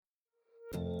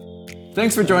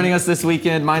Thanks for joining us this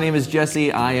weekend. My name is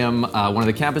Jesse. I am one of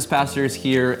the campus pastors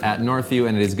here at Northview,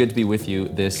 and it is good to be with you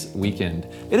this weekend.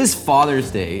 It is Father's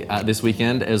Day this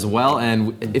weekend as well,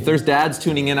 and if there's dads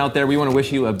tuning in out there, we want to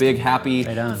wish you a big, happy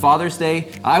Father's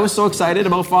Day. I was so excited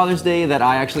about Father's Day that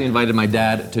I actually invited my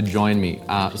dad to join me.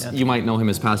 You might know him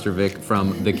as Pastor Vic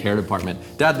from the Care Department.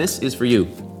 Dad, this is for you.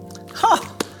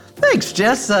 Thanks,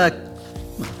 Jess.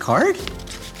 Card?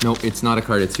 No, it's not a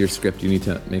card, it's your script. You need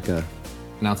to make a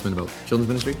announcement about children's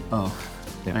ministry.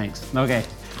 Thanks. Okay.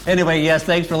 Anyway, yes,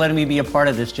 thanks for letting me be a part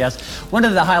of this, Jess. One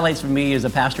of the highlights for me as a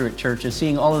pastor at church is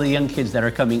seeing all of the young kids that are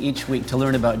coming each week to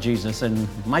learn about Jesus, and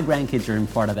my grandkids are in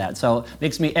part of that. So it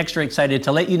makes me extra excited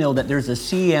to let you know that there's a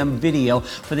CM video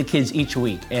for the kids each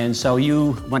week. And so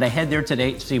you want to head there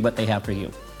today to see what they have for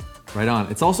you. Right on.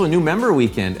 It's also a new member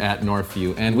weekend at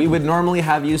Northview, and we would normally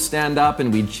have you stand up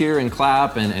and we'd cheer and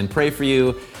clap and pray for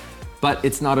you. But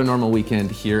it's not a normal weekend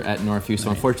here at Northview,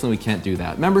 so unfortunately we can't do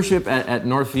that. Membership at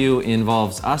Northview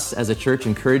involves us as a church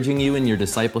encouraging you in your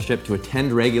discipleship to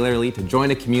attend regularly, to join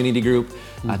a community group,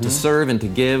 to serve and to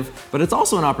give. But it's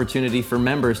also an opportunity for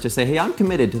members to say, hey, I'm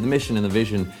committed to the mission and the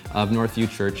vision of Northview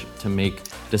Church to make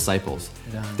disciples.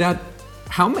 Dad,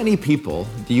 how many people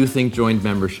do you think joined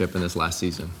membership in this last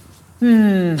season?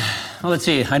 Well, let's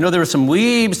see. I know there were some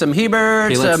weebs, some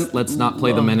Heberts. Okay, let's not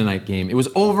play the Mennonite game. It was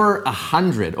over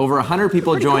 100. Over 100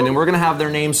 people joined, and we're going to have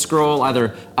their names scroll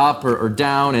either up or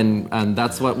down, and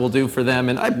that's what we'll do for them.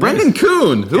 And Brendan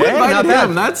Kuhn, who invited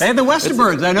him? Hey, the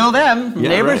Westerbergs, I know them.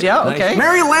 Neighbors, nice. Okay.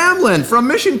 Mary Lamlin from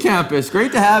Mission Campus.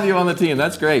 Great to have you on the team.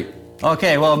 That's great.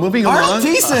 Okay, well, moving along. Art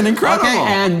Thiessen, incredible. Okay,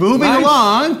 and moving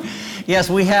along.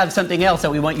 Yes, we have something else that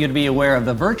we want you to be aware of,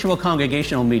 the virtual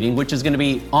congregational meeting, which is going to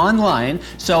be online.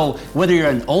 So whether you're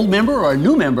an old member or a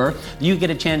new member, you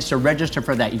get a chance to register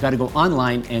for that. You've got to go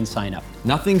online and sign up.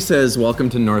 Nothing says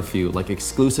welcome to Northview like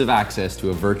exclusive access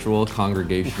to a virtual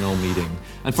congregational meeting.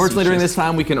 Unfortunately, during this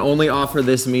time, we can only offer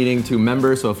this meeting to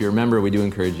members. So if you're a member, we do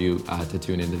encourage you to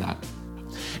tune into that.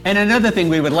 And another thing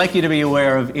we would like you to be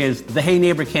aware of is the Hey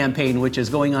Neighbor campaign, which is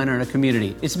going on in our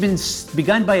community. It's been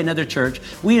begun by another church.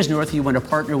 We as Northview want to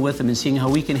partner with them in seeing how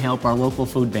we can help our local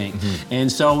food bank.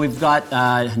 And so we've got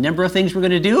a number of things we're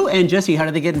going to do. And Jesse, how do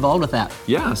they get involved with that?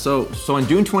 Yeah, so on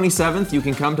June 27th, you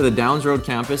can come to the Downs Road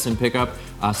campus and pick up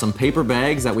some paper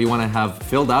bags that we want to have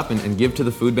filled up and give to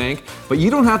the food bank. But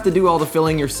you don't have to do all the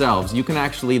filling yourselves. You can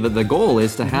actually, the goal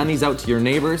is to hand these out to your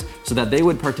neighbors so that they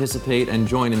would participate and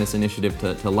join in this initiative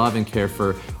to love and care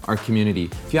for our community.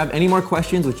 If you have any more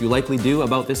questions, which you likely do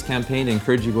about this campaign, I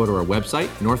encourage you to go to our website,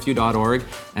 northview.org,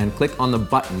 and click on the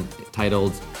button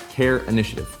titled Care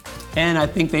Initiative. And I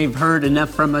think they've heard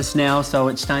enough from us now, so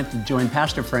it's time to join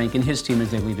Pastor Frank and his team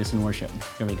as they lead us in worship.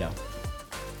 Here we go.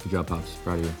 Good job, Pops.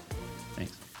 Proud of you.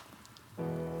 Thanks.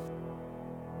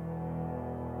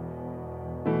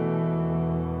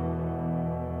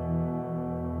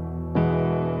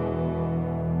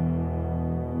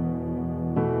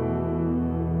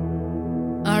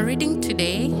 Our reading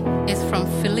today is from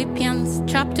Philippians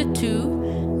chapter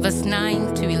 2, verse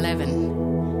 9 to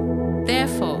 11.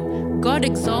 Therefore, God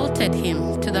exalted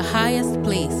him to the highest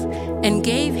place and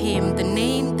gave him the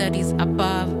name that is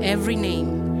above every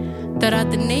name, that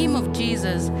at the name of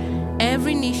Jesus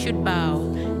every knee should bow,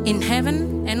 in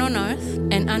heaven and on earth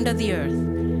and under the earth,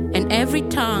 and every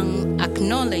tongue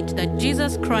acknowledge that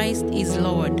Jesus Christ is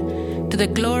Lord, to the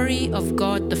glory of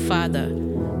God the Father.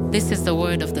 This is the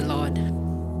word of the Lord.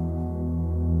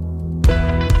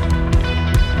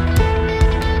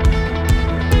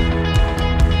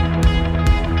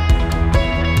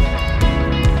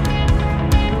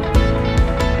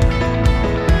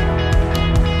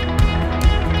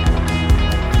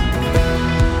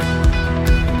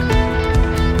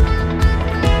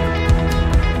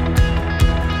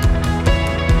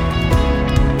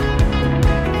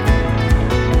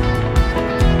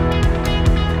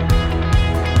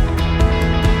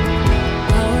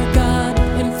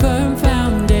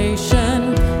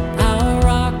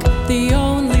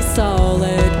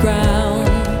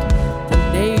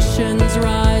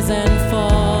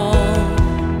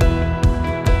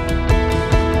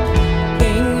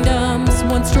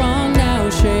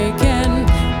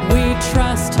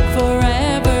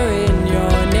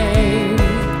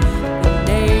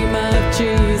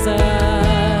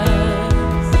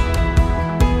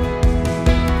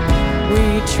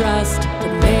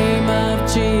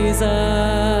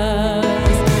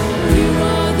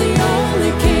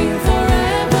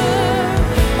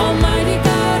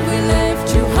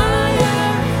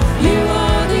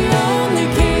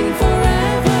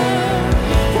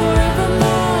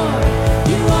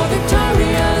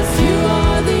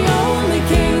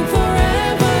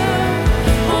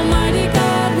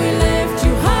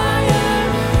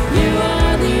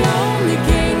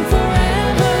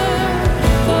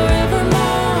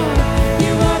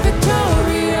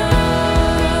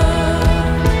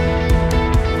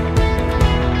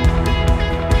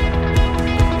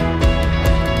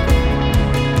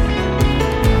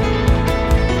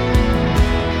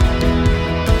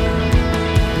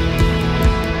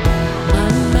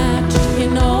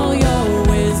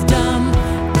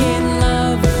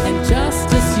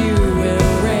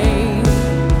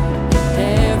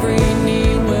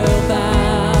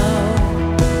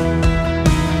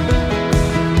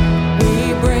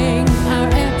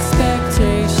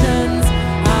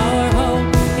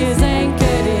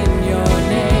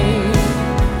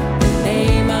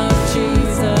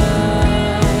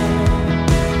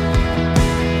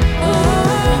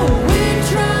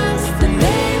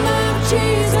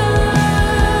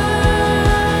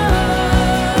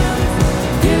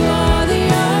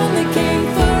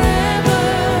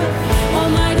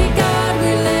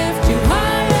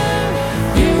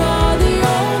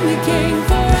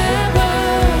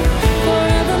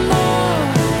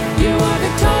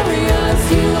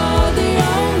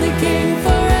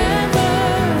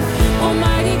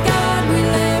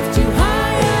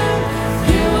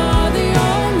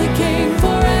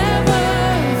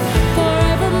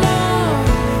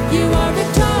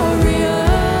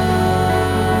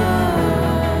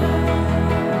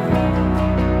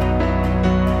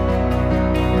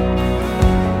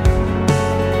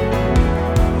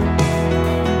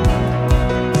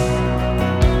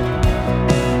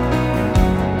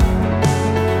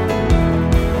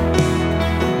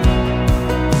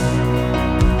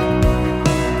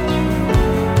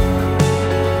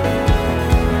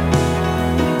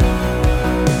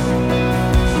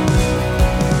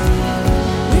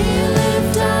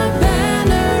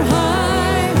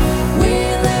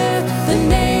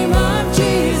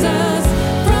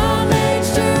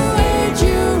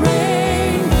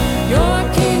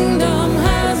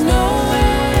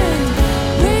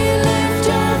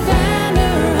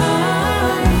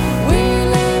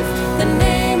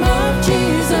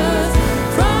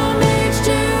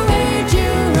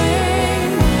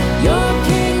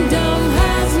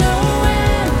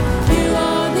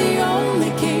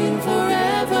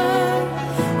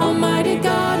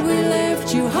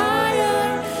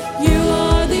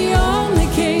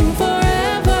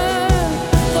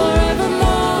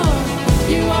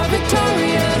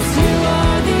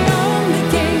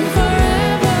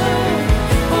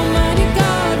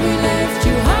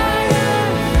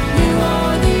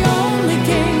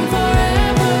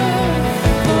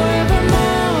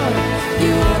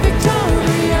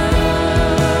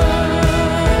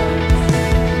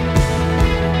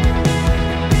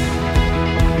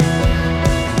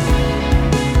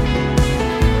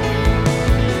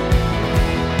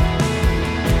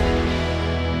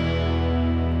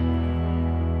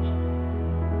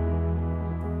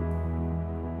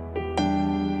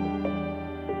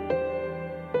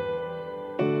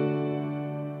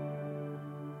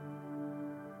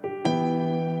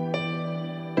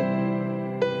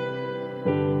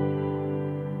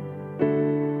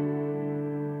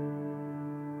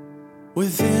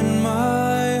 Within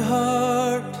my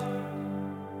heart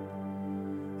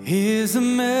is a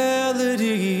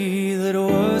melody that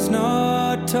was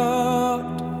not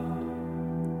taught.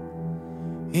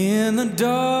 In the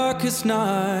darkest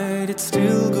night it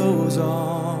still goes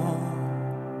on.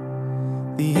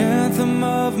 The anthem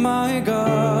of my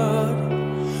God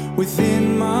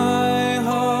within my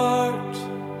heart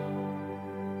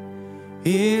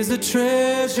is a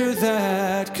treasure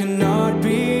that cannot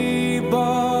be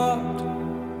bought.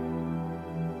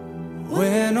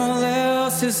 When all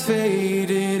else is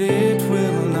faded, it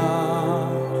will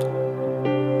not.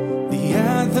 The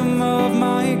anthem of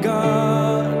my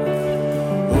God,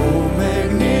 oh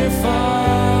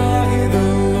magnify the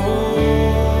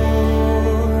Lord.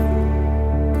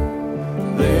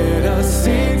 Let us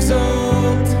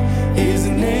exalt His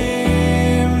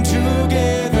name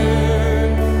together.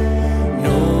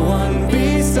 No one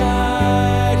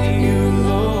beside you,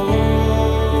 Lord.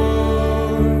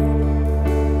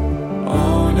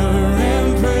 Honor and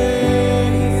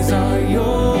praise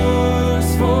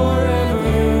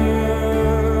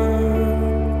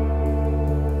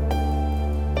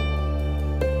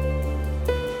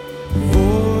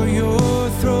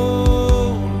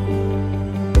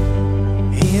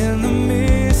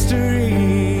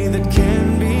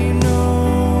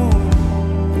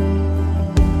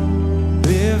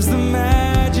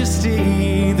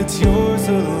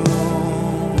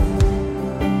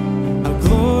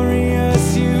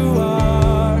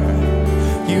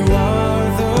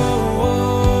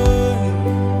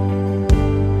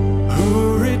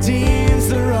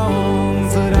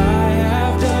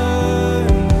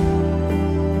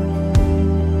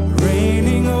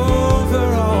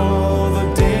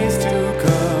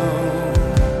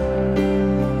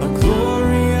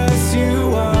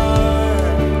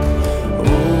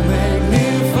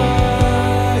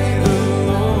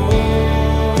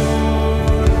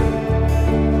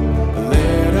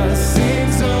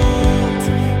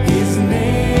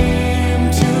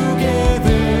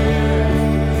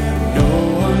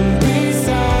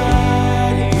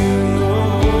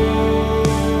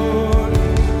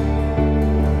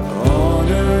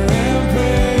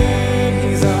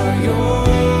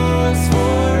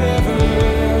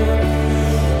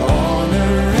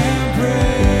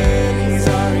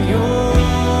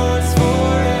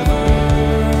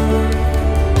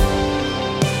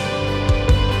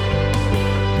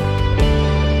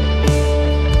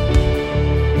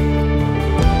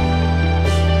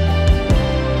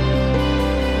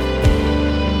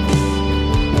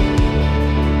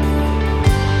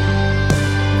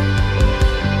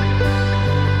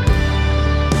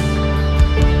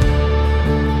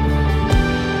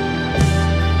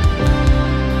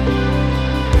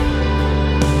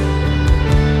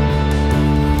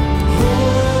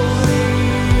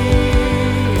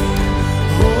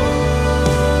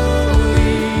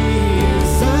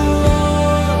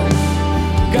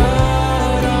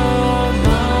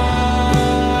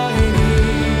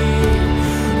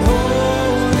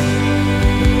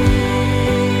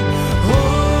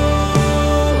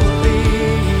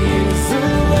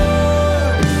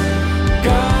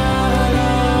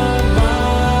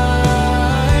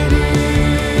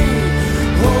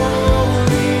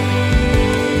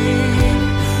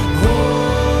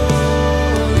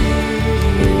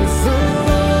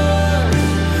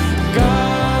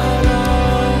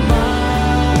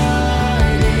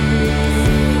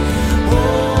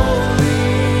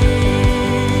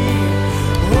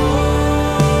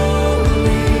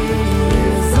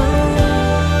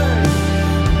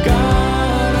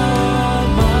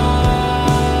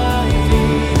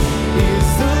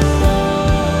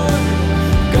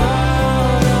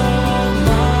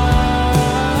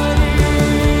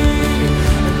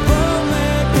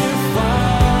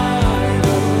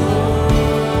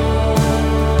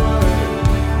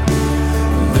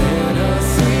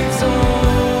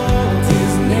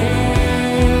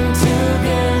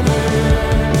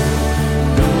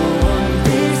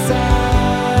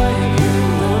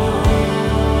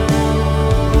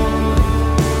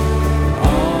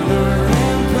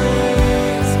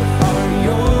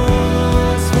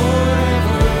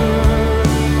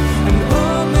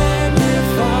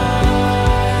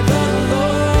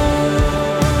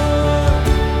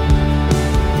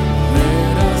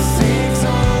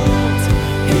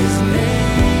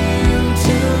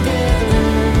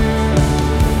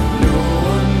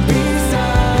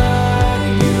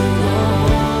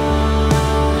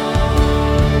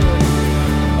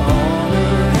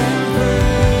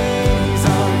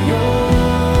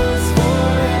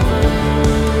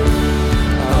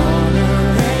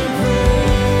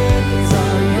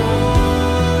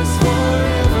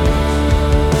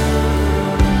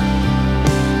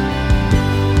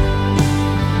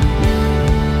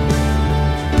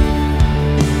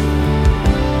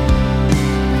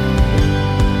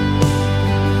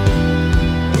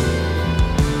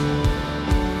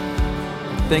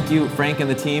Thank you, Frank and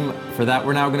the team, for that.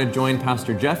 We're now going to join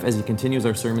Pastor Jeff as he continues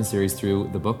our sermon series through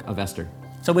the book of Esther.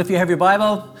 So if you have your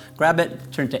Bible, grab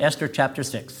it, turn to Esther chapter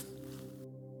 6.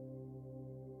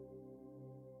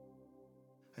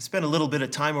 I spent a little bit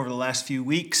of time over the last few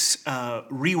weeks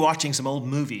rewatching some old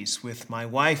movies with my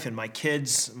wife and my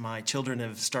kids. My children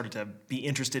have started to be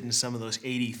interested in some of those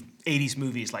 80s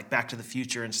movies like Back to the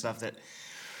Future and stuff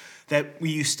that we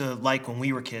used to like when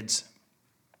we were kids.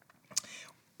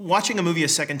 Watching a movie a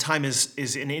second time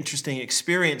is an interesting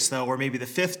experience, though, or maybe the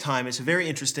fifth time. It's a very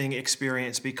interesting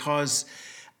experience because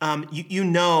you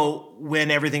know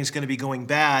when everything's going to be going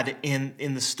bad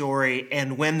in the story,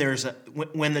 and when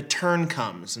when the turn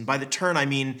comes. And by the turn, I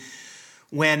mean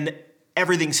when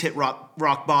everything's hit rock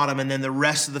bottom, and then the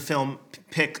rest of the film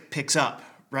picks up.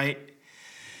 Right?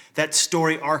 That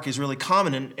story arc is really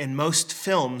common in most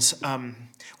films.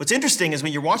 What's interesting is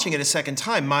when you're watching it a second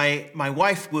time, my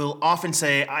wife will often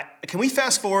say, can we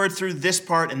fast forward through this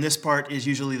part? And this part is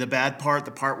usually the bad part,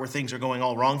 the part where things are going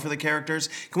all wrong for the characters.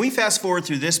 Can we fast forward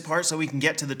through this part so we can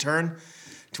get to the turn?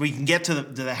 So we can get to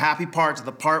the happy part, to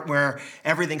the part where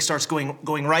everything starts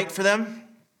going right for them?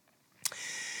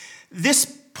 This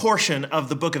portion of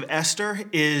the book of Esther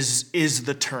is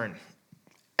the turn.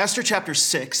 Esther chapter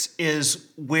 6 is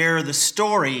where the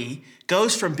story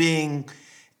goes from being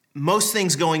most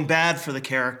things going bad for the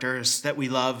characters that we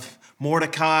love,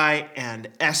 Mordecai and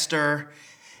Esther,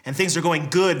 and things are going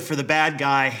good for the bad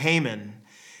guy, Haman.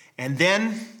 And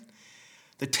then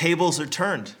the tables are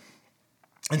turned.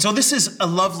 And so this is a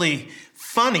lovely,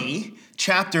 funny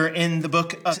chapter in the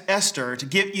book of Esther to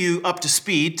get you up to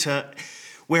speed to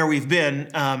where we've been.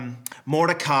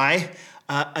 Mordecai,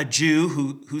 a Jew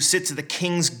who sits at the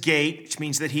king's gate, which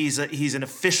means that he's an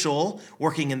official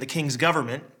working in the king's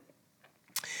government.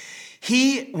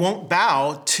 He won't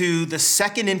bow to the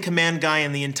second in command guy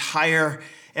in the entire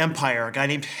empire, a guy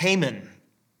named Haman.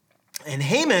 And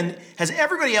Haman has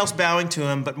everybody else bowing to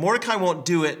him, but Mordecai won't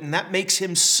do it, and that makes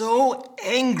him so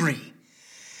angry.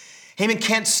 Haman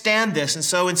can't stand this, and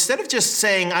so instead of just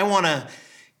saying, I want to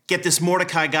get this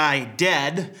Mordecai guy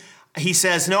dead, he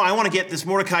says, no, I want to get this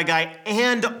Mordecai guy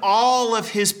and all of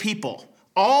his people,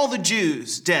 all the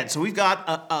Jews, dead. So we've got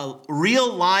a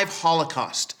real live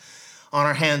Holocaust on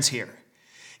our hands here.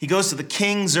 He goes to the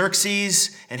king,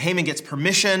 Xerxes, and Haman gets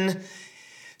permission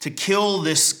to kill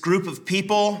this group of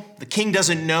people. The king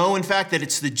doesn't know, in fact, that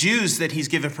it's the Jews that he's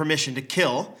given permission to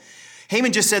kill.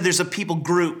 Haman just said there's a people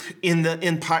group in the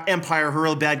empire who are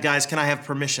real bad guys. Can I have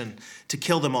permission to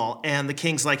kill them all? And the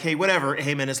king's like, hey, whatever,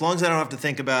 Haman, as long as I don't have to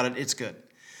think about it, it's good.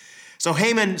 So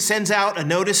Haman sends out a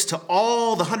notice to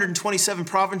all the 127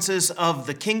 provinces of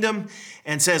the kingdom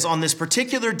and says on this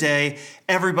particular day,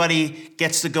 everybody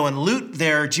gets to go and loot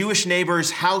their Jewish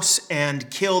neighbor's house and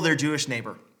kill their Jewish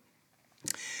neighbor.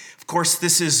 Of course,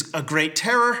 this is a great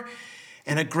terror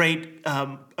and a great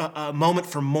moment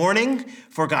for mourning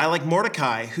for a guy like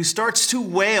Mordecai, who starts to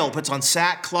wail, puts on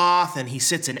sackcloth, and he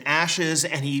sits in ashes,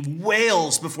 and he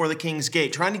wails before the king's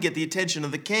gate, trying to get the attention of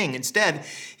the king. Instead,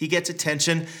 he gets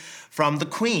attention from the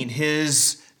queen,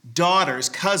 his daughter's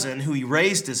cousin, who he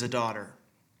raised as a daughter.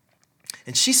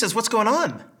 And she says, what's going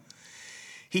on?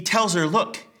 He tells her,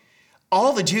 look,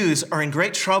 all the Jews are in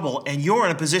great trouble, and you're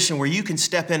in a position where you can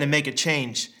step in and make a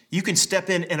change. You can step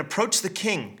in and approach the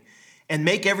king and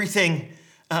make everything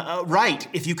right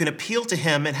if you can appeal to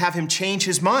him and have him change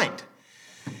his mind.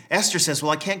 Esther says,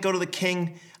 well, I can't go to the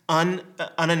king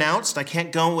unannounced. I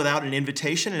can't go without an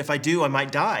invitation, and if I do, I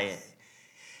might die.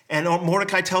 And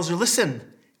Mordecai tells her, listen,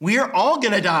 we are all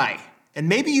going to die. And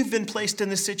maybe you've been placed in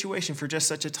this situation for just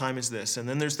such a time as this. And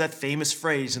then there's that famous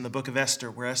phrase in the book of Esther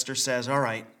where Esther says, all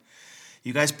right,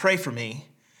 you guys pray for me.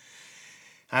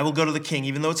 I will go to the king,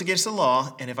 even though it's against the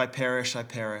law, and if I perish, I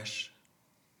perish.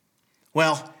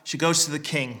 Well, she goes to the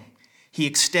king. He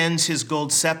extends his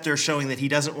gold scepter, showing that he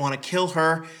doesn't want to kill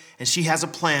her, and she has a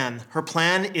plan. Her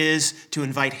plan is to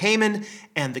invite Haman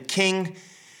and the king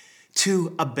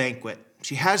to a banquet.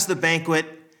 She has the banquet.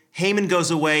 Haman goes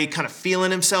away kind of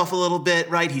feeling himself a little bit,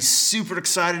 right? He's super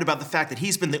excited about the fact that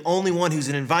he's been the only one who's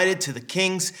been invited to the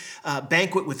king's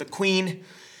banquet with the queen.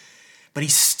 But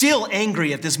he's still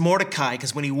angry at this Mordecai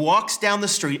because when he walks down the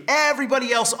street,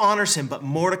 everybody else honors him, but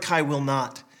Mordecai will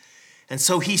not. And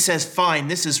so he says, fine,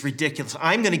 this is ridiculous.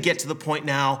 I'm going to get to the point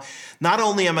now. Not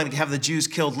only am I going to have the Jews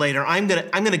killed later, I'm going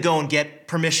to go and get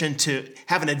permission to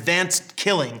have an advanced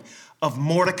killing of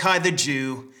Mordecai the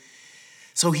Jew.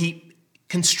 So he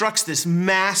constructs this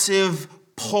massive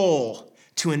pole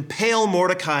to impale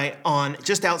Mordecai on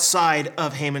just outside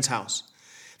of Haman's house.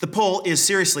 The pole is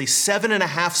seriously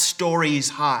 7.5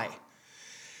 stories high.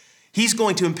 He's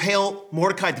going to impale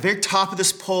Mordecai at the very top of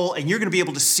this pole, and you're going to be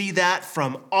able to see that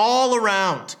from all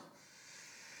around.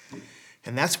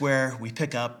 And that's where we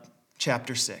pick up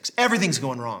chapter 6. Everything's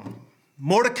going wrong.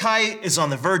 Mordecai is on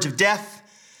the verge of death.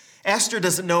 Esther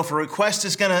doesn't know if her request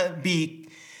is going to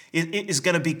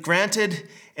be granted,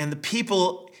 and the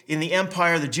people in the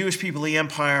empire, the Jewish people in the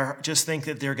empire, just think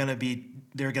that they're going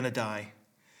to die.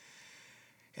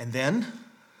 And then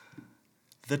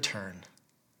the turn.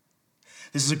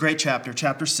 This is a great chapter,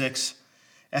 chapter 6.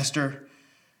 Esther,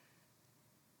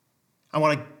 I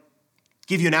want to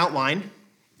give you an outline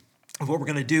of what we're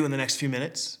going to do in the next few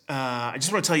minutes. I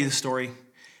just want to tell you the story,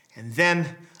 and then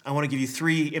I want to give you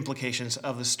 3 implications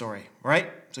of the story. All right?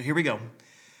 So here we go.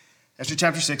 Esther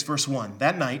chapter 6, verse 1.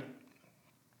 That night,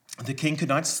 the king could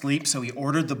not sleep, so he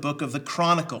ordered the book of the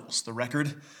Chronicles, the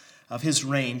record of his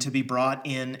reign, to be brought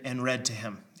in and read to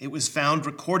him. It was found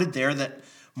recorded there that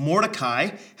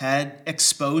Mordecai had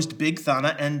exposed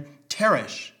Bigthana and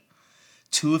Teresh,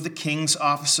 2 of the king's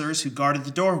officers who guarded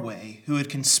the doorway, who had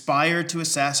conspired to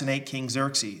assassinate King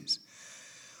Xerxes.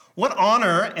 What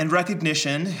honor and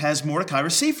recognition has Mordecai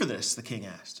received for this? The king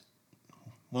asked.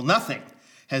 Well, nothing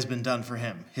has been done for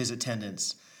him, his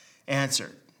attendants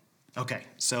answered. Okay,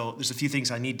 so there's a few things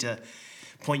I need to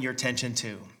point your attention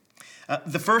to.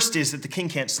 The first is that the king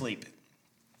can't sleep.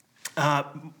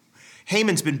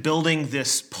 Haman's been building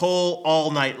this pole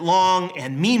all night long,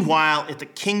 and meanwhile, at the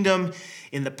kingdom,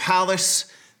 in the palace,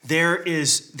 there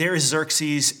is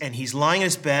Xerxes, and he's lying in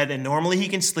his bed, and normally he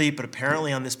can sleep, but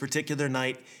apparently on this particular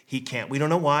night, he can't. We don't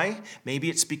know why. Maybe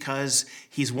it's because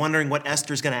he's wondering what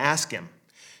Esther's going to ask him.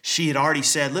 She had already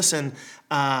said, listen,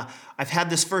 I've had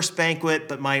this first banquet,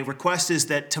 but my request is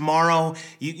that tomorrow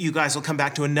you guys will come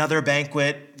back to another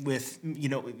banquet with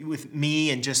me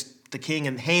and just the king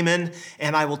and Haman,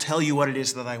 and I will tell you what it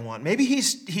is that I want. Maybe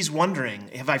he's wondering,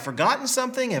 have I forgotten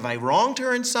something? Have I wronged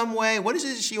her in some way? What is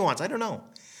it she wants? I don't know.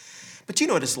 But you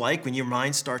know what it's like when your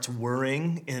mind starts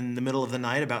worrying in the middle of the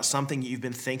night about something you've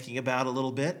been thinking about a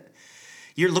little bit.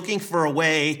 You're looking for a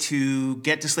way to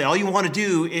get to sleep. All you want to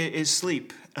do is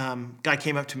sleep. Guy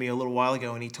came up to me a little while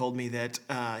ago and he told me that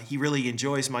he really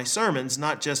enjoys my sermons,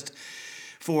 not just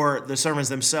for the sermons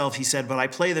themselves, he said, but I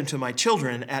play them to my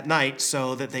children at night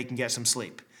so that they can get some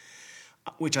sleep,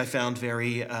 which I found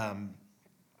very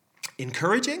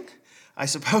encouraging, I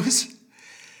suppose.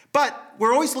 But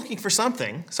we're always looking for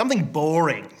something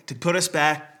boring to put us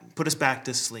back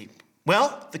to sleep.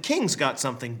 Well, the king's got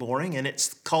something boring, and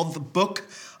it's called the Book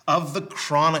of the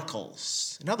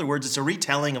Chronicles. In other words, it's a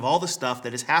retelling of all the stuff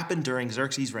that has happened during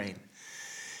Xerxes' reign.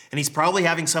 And he's probably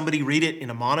having somebody read it in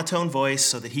a monotone voice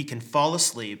so that he can fall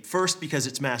asleep. First, because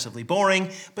it's massively boring,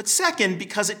 but second,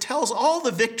 because it tells all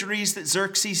the victories that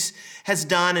Xerxes has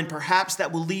done, and perhaps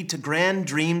that will lead to grand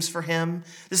dreams for him.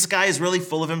 This guy is really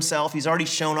full of himself. He's already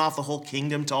shown off the whole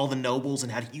kingdom to all the nobles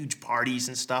and had huge parties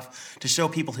and stuff to show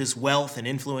people his wealth and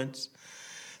influence.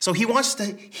 So he wants to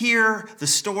hear the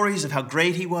stories of how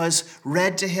great he was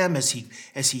read to him as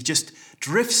he just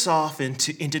drifts off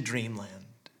into dreamland.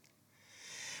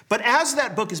 But as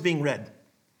that book is being read,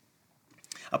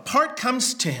 a part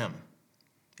comes to him.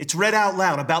 It's read out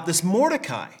loud about this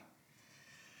Mordecai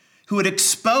who had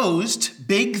exposed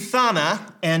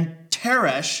Bigthana and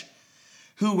Teresh,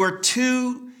 who were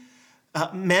 2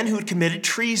 men who had committed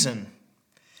treason.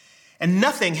 And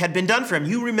nothing had been done for him.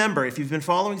 You remember, if you've been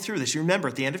following through this, you remember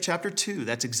at the end of chapter 2,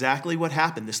 that's exactly what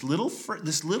happened. This little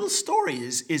story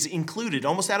is included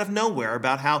almost out of nowhere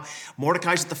about how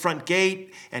Mordecai's at the front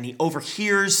gate and he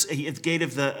overhears at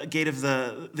the gate of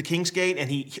the king's gate, and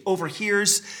he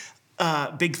overhears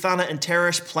Bigthana and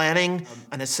Teresh planning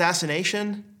an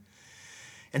assassination.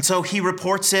 And so he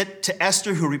reports it to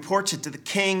Esther, who reports it to the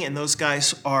king, and those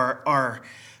guys are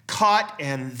caught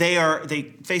and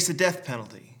they face the death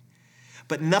penalty.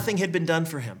 But nothing had been done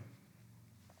for him.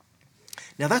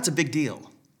 Now that's a big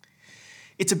deal.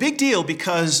 It's a big deal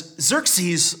because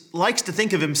Xerxes likes to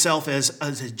think of himself as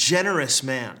a generous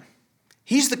man.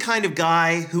 He's the kind of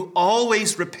guy who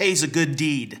always repays a good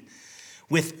deed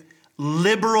with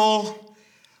liberal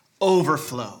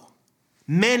overflow,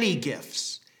 many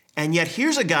gifts. And yet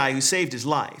here's a guy who saved his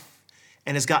life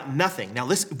and has got nothing. Now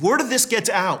word of this gets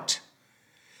out,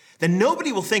 then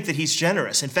nobody will think that he's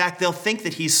generous. In fact, they'll think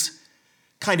that he's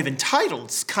kind of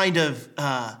entitled, kind of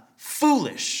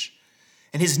foolish,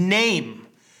 and his name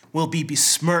will be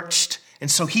besmirched. And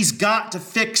so he's got to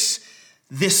fix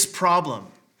this problem.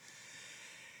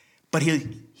 But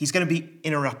he's going to be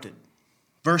interrupted.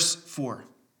 Verse 4.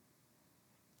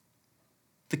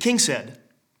 The king said,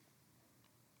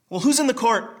 well, who's in the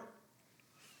court?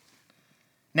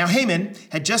 Now Haman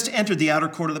had just entered the outer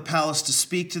court of the palace to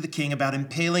speak to the king about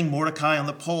impaling Mordecai on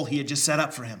the pole he had just set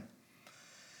up for him.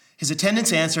 His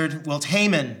attendants answered, "Well, it's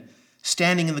Haman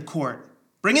standing in the court.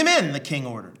 Bring him in," the king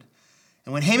ordered.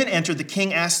 And when Haman entered, the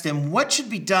king asked him, "What should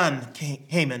be done,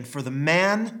 Haman, for the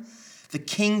man the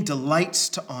king delights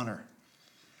to honor?"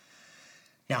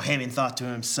 Now Haman thought to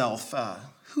himself,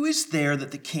 who is there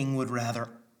that the king would rather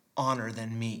honor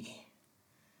than me?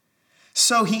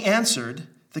 So he answered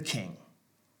the king,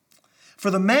 "For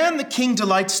the man the king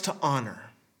delights to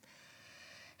honor,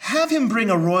 have him bring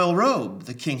a royal robe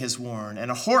the king has worn, and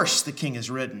a horse the king has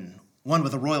ridden, one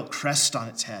with a royal crest on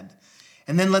its head.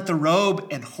 And then let the robe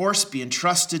and horse be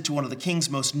entrusted to one of the king's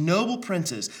most noble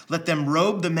princes. Let them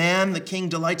robe the man the king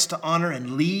delights to honor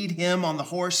and lead him on the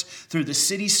horse through the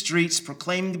city streets,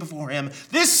 proclaiming before him,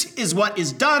 'This is what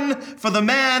is done for the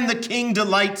man the king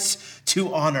delights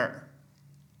to honor.'"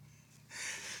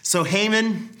 So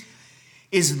Haman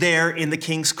is there in the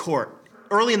king's court.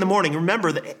 Early in the morning,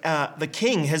 remember, the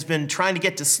king has been trying to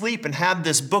get to sleep and had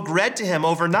this book read to him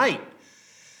overnight.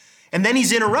 And then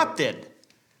he's interrupted.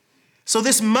 So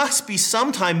this must be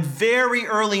sometime very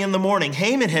early in the morning.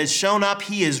 Haman has shown up.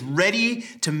 He is ready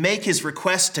to make his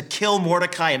request to kill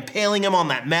Mordecai, impaling him on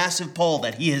that massive pole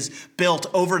that he has built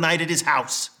overnight at his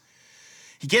house.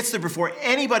 He gets there before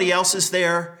anybody else is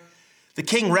there. The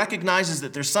king recognizes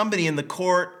that there's somebody in the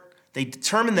court. They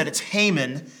determine that it's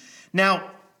Haman.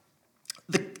 Now,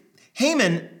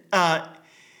 Haman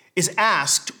is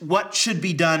asked what should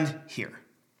be done here.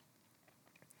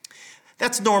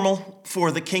 That's normal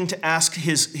for the king to ask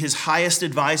his highest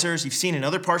advisors. You've seen in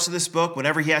other parts of this book,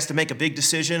 whenever he has to make a big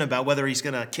decision about whether he's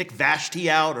going to kick Vashti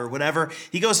out or whatever,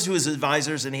 he goes to his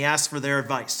advisors and he asks for their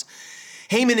advice.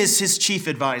 Haman is his chief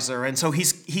advisor, and so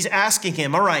he's asking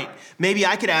him, all right, maybe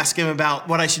I could ask him about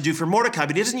what I should do for Mordecai,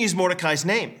 but he doesn't use Mordecai's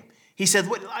name. He said,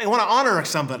 I want to honor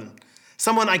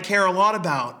someone I care a lot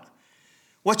about.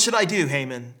 What should I do,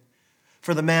 Haman,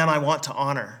 for the man I want to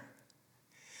honor?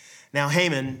 Now,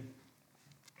 Haman,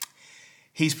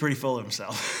 he's pretty full of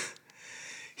himself.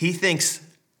 He thinks,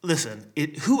 listen,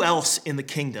 who else in the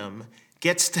kingdom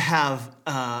gets to have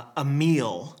a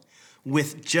meal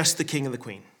with just the king and the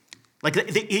queen? Like,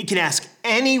 he can ask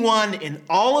anyone in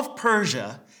all of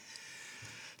Persia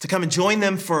to come and join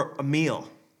them for a meal.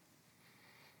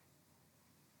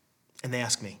 And they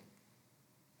ask me.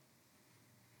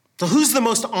 So who's the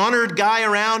most honored guy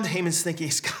around? Haman's thinking,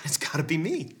 it's got to be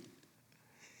me.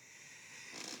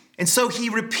 And so he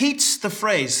repeats the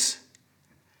phrase,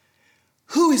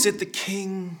 who is it the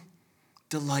king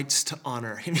delights to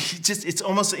honor? And it's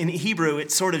almost in Hebrew,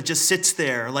 it sort of just sits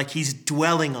there like he's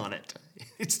dwelling on it.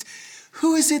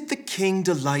 Who is it the king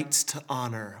delights to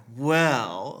honor?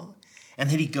 Well, and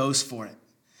then he goes for it.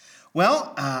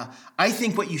 Well, I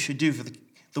think what you should do for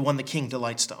the one the king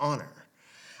delights to honor,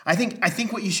 I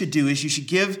think what you should do is you should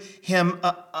give him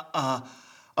a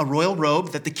royal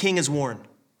robe that the king has worn.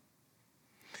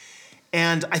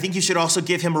 And I think you should also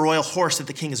give him a royal horse that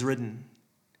the king has ridden.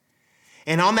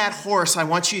 And on that horse, I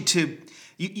want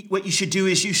what you should do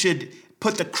is you should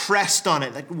put the crest on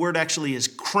it. That word actually is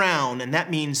crown, and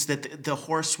that means that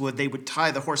they would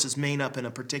tie the horse's mane up in a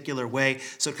particular way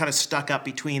so it kind of stuck up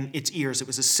between its ears. It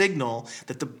was a signal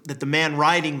that the man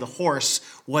riding the horse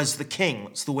was the king.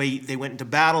 It's the way they went into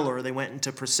battle or they went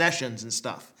into processions and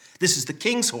stuff. This is the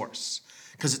king's horse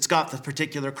because it's got the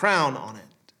particular crown on it.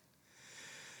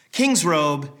 King's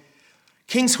robe,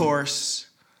 king's horse,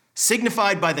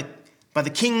 signified by the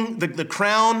king, the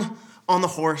crown on the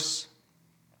horse.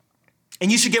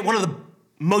 And you should get one of the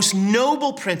most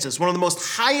noble princes, one of the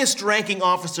most highest ranking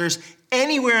officers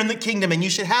anywhere in the kingdom, and you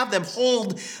should have them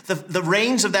hold the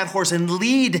reins of that horse and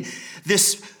lead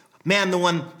this man, the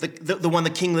one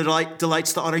the king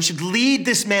delights to honor. You should lead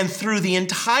this man through the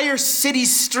entire city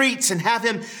streets and have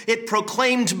it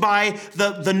proclaimed by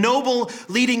the noble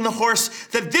leading the horse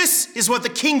that this is what the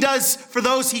king does for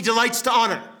those he delights to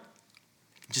honor.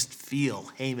 Just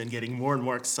feel Haman getting more and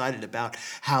more excited about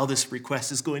how this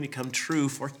request is going to come true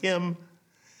for him.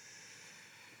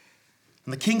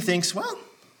 And the king thinks, well,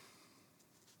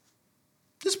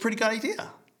 this is a pretty good idea.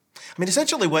 I mean,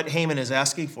 essentially what Haman is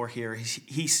asking for here,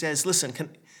 he says, listen,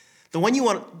 the one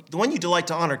you delight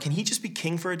to honor, can he just be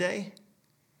king for a day?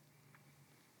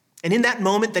 And in that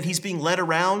moment that he's being led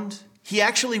around, he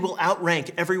actually will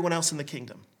outrank everyone else in the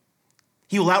kingdom.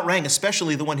 He will outrank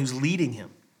especially the one who's leading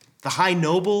him. The high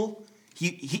noble,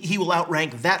 he will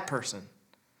outrank that person.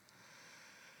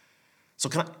 So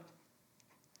can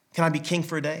I be king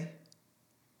for a day?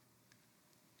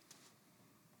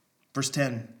 Verse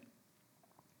 10.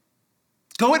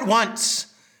 Go at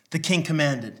once, the king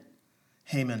commanded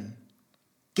Haman.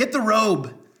 Get the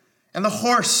robe and the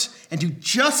horse and do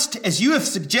just as you have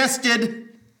suggested.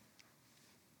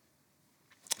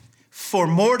 For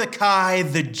Mordecai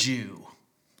the Jew,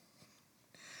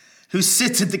 who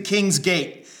sits at the king's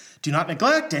gate, do not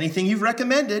neglect anything you've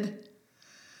recommended.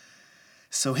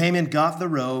 So Haman got the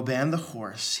robe and the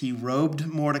horse. He robed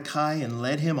Mordecai and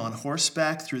led him on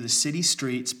horseback through the city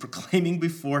streets, proclaiming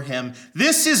before him,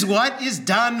 "This is what is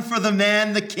done for the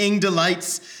man the king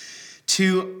delights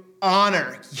to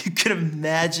honor." You can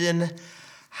imagine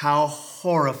how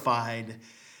horrified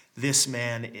this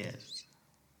man is.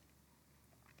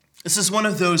 This is one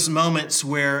of those moments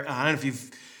where, I don't know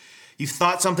if you've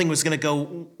thought something was going to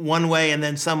go one way and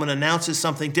then someone announces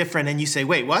something different and you say,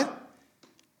 wait, what?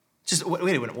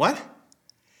 Wait a minute, what?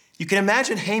 You can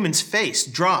imagine Haman's face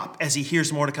drop as he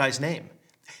hears Mordecai's name.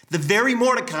 The very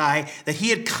Mordecai that he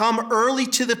had come early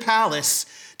to the palace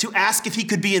to ask if he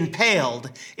could be impaled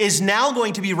is now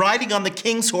going to be riding on the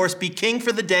king's horse, be king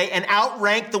for the day, and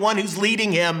outrank the one who's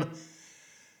leading him,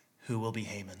 who will be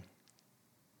Haman.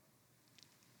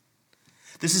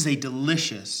 This is a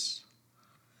delicious,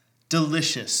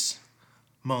 delicious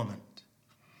moment.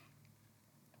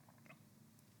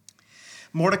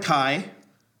 Mordecai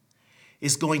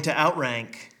is going to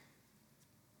outrank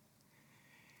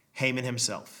Haman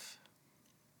himself.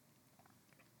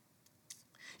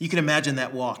 You can imagine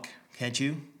that walk, can't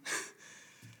you?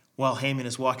 While Haman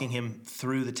is walking him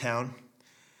through the town.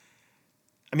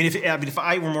 If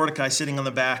I were Mordecai sitting on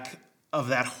the back of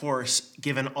that horse,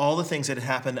 given all the things that had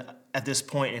happened at this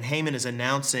point, and Haman is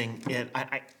announcing it,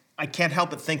 I can't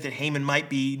help but think that Haman might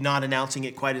be not announcing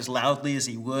it quite as loudly as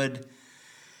he would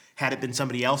had it been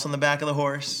somebody else on the back of the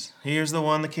horse. Here's the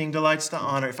one the king delights to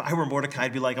honor. If I were Mordecai,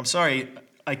 I'd be like, I'm sorry,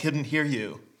 I couldn't hear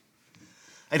you.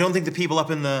 I don't think the people up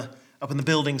in the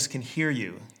buildings can hear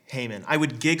you, Haman. I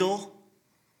would giggle.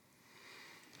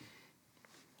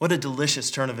 What a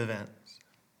delicious turn of events.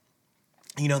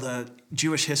 You know, the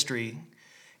Jewish history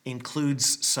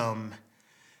includes some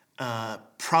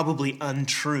probably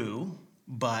untrue,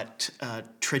 but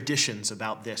traditions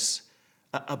about this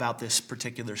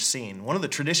particular scene. One of the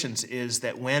traditions is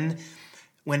that when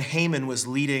Haman was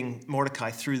leading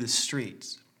Mordecai through the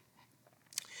streets,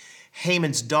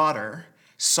 Haman's daughter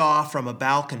saw from a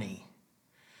balcony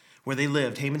where they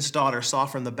lived, Haman's daughter saw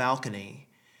from the balcony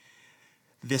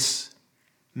this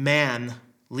man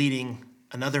leading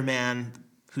another man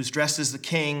who's dressed as the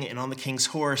king and on the king's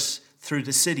horse through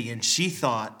the city. And she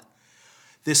thought,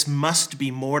 this must be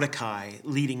Mordecai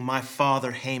leading my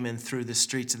father Haman through the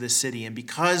streets of this city. And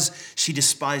because she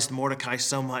despised Mordecai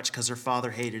so much, because her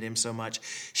father hated him so much,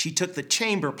 she took the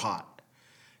chamber pot,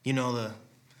 you know,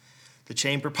 the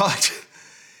chamber pot,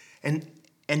 and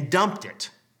dumped it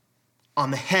on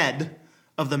the head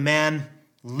of the man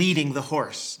leading the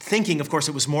horse, thinking, of course,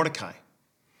 it was Mordecai.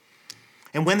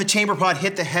 And when the chamber pot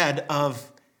hit the head of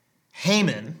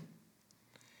Haman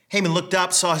looked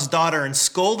up, saw his daughter, and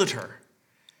scolded her.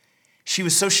 She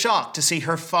was so shocked to see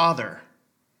her father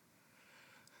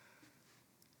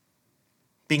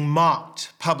being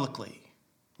mocked publicly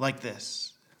like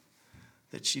this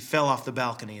that she fell off the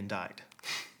balcony and died.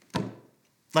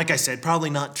 Like I said, probably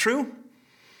not true,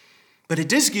 but it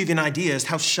does give you an idea as to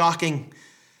how shocking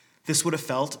this would have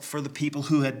felt for the people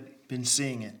who had been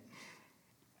seeing it.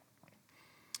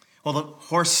 Well, the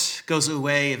horse goes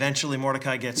away. Eventually,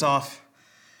 Mordecai gets off.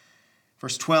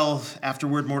 Verse 12,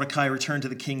 afterward, Mordecai returned to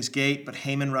the king's gate, but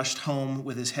Haman rushed home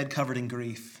with his head covered in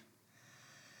grief.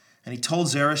 And he told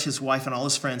Zeresh, his wife, and all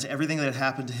his friends everything that had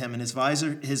happened to him. And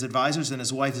his advisors and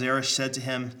his wife Zeresh said to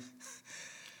him,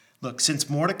 look, since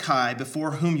Mordecai,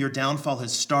 before whom your downfall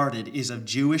has started, is of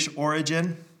Jewish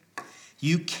origin,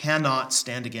 you cannot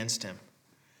stand against him.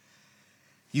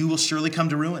 You will surely come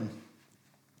to ruin.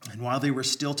 And while they were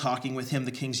still talking with him,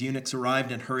 the king's eunuchs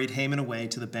arrived and hurried Haman away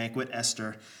to the banquet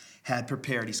Esther had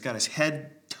prepared. He's got his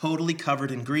head totally covered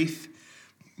in grief,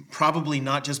 probably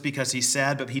not just because he's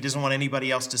sad, but he doesn't want anybody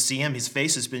else to see him. His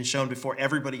face has been shown before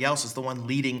everybody else as the one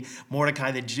leading Mordecai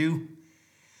the Jew.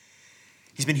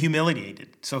 He's been humiliated.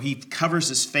 So he covers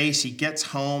his face. He gets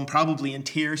home, probably in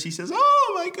tears. He says,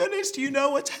 oh my goodness, do you know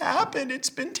what's happened?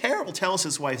 It's been terrible. Tells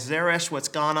his wife Zeresh what's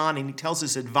gone on, and he tells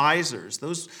his advisors.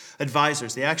 Those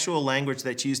advisors, the actual language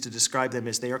that's used to describe them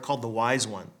is they are called the wise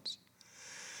ones.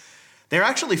 They're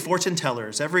actually fortune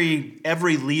tellers. Every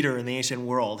leader in the ancient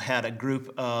world had a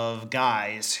group of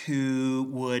guys who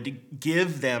would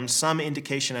give them some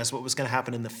indication as to what was going to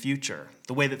happen in the future.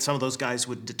 The way that some of those guys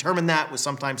would determine that was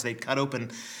sometimes they'd cut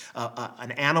open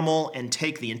an animal and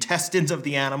take the intestines of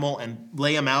the animal and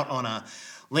lay them out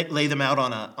lay them out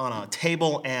on a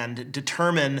table and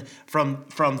determine from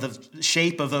the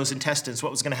shape of those intestines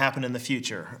what was going to happen in the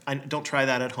future. Don't try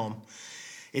that at home.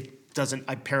 It doesn't,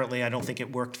 apparently I don't think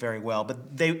it worked very well,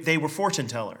 but they were fortune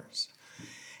tellers.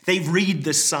 They read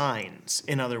the signs,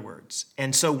 in other words.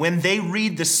 And so when they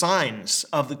read the signs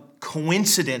of the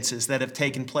coincidences that have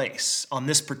taken place on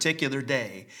this particular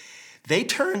day, they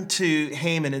turn to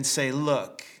Haman and say,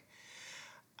 look,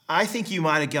 I think you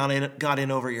might have got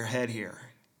in over your head here.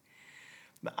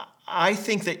 I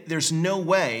think that there's no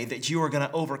way that you are going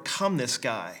to overcome this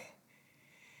guy.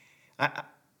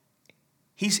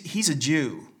 He's a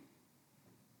Jew.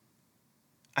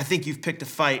 I think you've picked a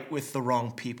fight with the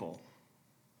wrong people.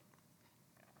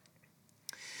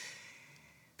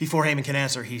 Before Haman can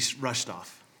answer, he's rushed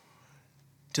off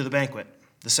to the banquet,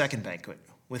 the second banquet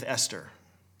with Esther.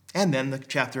 And then the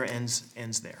chapter ends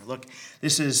there. Look,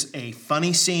 this is a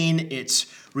funny scene. It's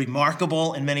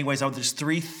remarkable in many ways. There's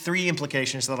three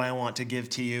implications that I want to give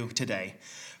to you today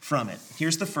from it.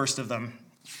 Here's the first of them.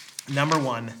 Number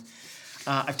one,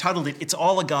 I've titled it, It's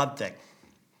All a God Thing.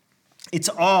 It's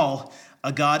all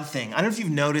a God thing. I don't know if you've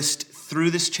noticed through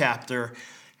this chapter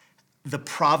the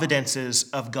providences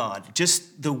of God,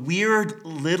 just the weird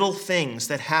little things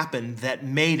that happened that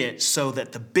made it so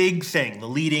that the big thing, the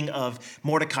leading of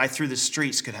Mordecai through the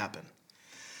streets, could happen.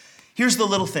 Here's the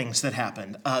little things that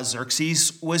happened.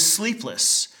 Xerxes was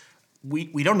sleepless.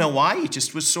 We don't know why. He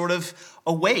just was sort of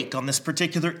awake on this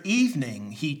particular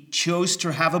evening. He chose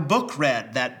to have a book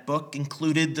read. That book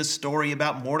included the story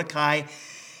about Mordecai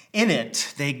in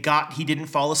it. He didn't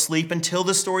fall asleep until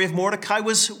the story of Mordecai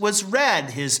was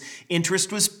read. His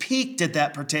interest was piqued at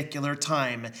that particular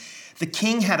time. The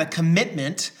king had a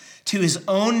commitment to his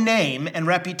own name and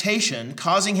reputation,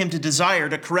 causing him to desire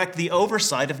to correct the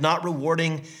oversight of not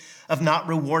rewarding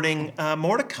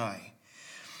Mordecai.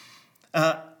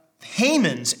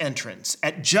 Haman's entrance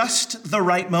at just the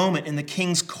right moment in the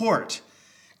king's court,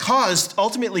 caused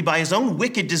ultimately by his own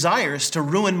wicked desires to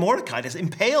ruin Mordecai, to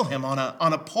impale him on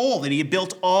a pole that he had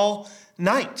built all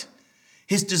night.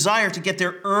 His desire to get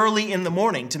there early in the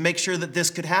morning to make sure that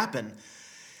this could happen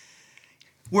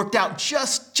worked out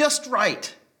just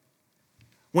right.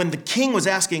 When the king was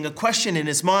asking a question in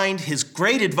his mind, his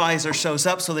great advisor shows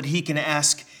up so that he can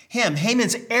ask him.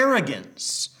 Haman's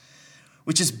arrogance,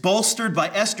 which is bolstered by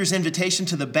Esther's invitation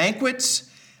to the banquets,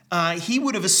 he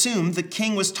would have assumed the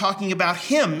king was talking about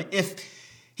him if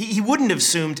he wouldn't have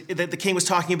assumed that the king was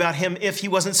talking about him if he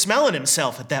wasn't smelling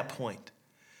himself at that point.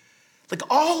 Like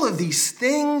all of these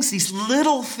things, these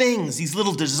little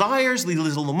desires, these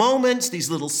little moments, these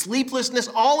little sleeplessness,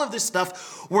 all of this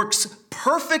stuff works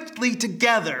perfectly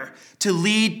together to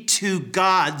lead to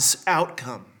God's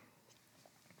outcome.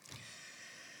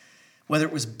 Whether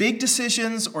it was big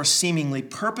decisions or seemingly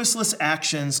purposeless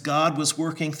actions, God was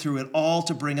working through it all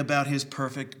to bring about his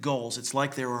perfect goals. It's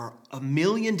like there are a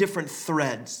million different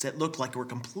threads that looked like were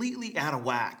completely out of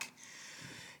whack.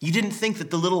 You didn't think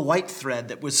that the little white thread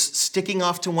that was sticking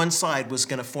off to one side was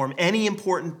going to form any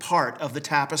important part of the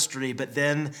tapestry, but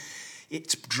then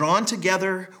it's drawn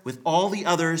together with all the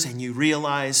others and you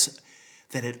realize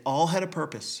that it all had a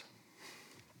purpose.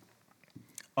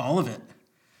 All of it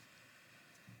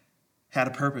had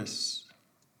a purpose.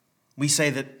 We say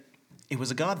that it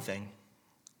was a God thing.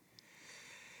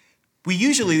 We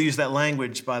usually use that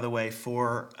language, by the way,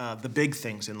 for the big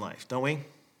things in life, don't we?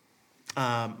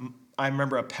 I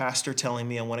remember a pastor telling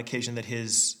me on one occasion that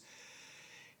his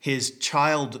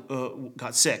child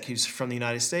got sick. He was from the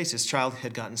United States. His child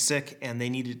had gotten sick, and they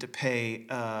needed to pay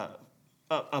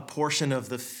a portion of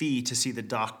the fee to see the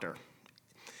doctor.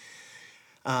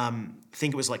 I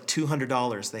think it was like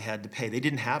 $200 they had to pay. They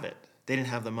didn't have it. They didn't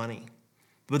have the money,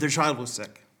 but their child was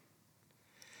sick.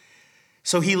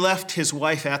 So he left his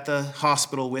wife at the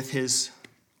hospital with his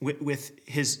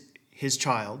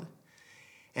child,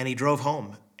 and he drove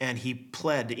home, and he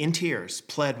pled in tears,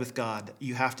 with God,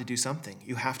 you have to do something.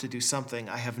 You have to do something.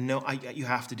 You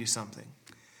have to do something.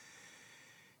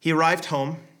 He arrived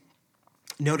home,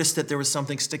 noticed that there was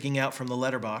something sticking out from the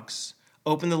letterbox,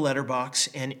 opened the letterbox,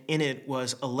 and in it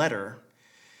was a letter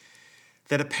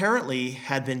that apparently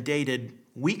had been dated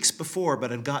weeks before,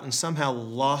 but had gotten somehow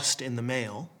lost in the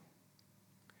mail.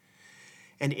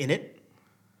 And in it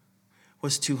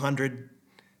was $200.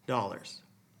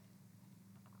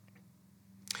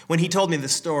 When he told me the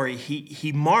story,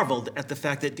 he marveled at the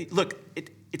fact that, look,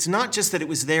 it's not just that it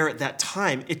was there at that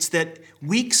time, it's that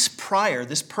weeks prior,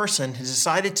 this person has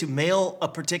decided to mail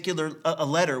a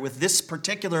letter with this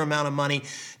particular amount of money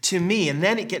to me, and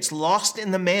then it gets lost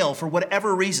in the mail for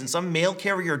whatever reason. Some mail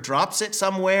carrier drops it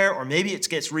somewhere, or maybe it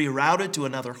gets rerouted to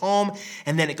another home,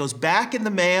 and then it goes back in the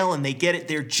mail, and they get it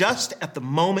there just at the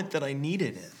moment that I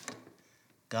needed it.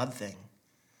 God thing.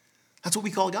 That's what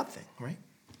we call a God thing, right?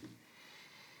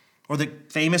 Or the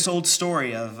famous old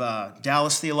story of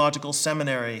Dallas Theological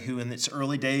Seminary, who in its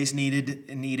early days needed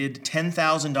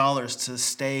 $10,000 to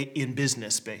stay in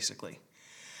business, basically.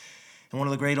 And one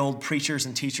of the great old preachers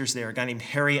and teachers there, a guy named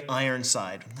Harry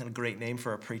Ironside, isn't that a great name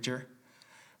for a preacher?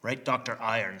 Right? Dr.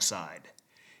 Ironside.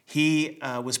 He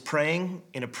was praying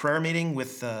in a prayer meeting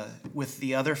with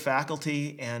the other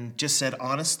faculty and just said,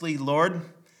 honestly, Lord,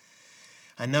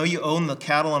 I know you own the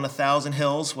cattle on 1,000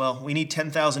 hills. Well, we need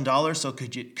 $10,000, so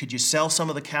could you sell some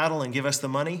of the cattle and give us the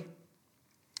money?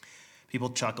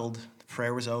 People chuckled. The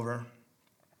prayer was over.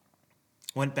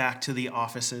 Went back to the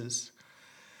offices.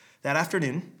 That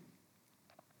afternoon,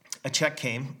 a check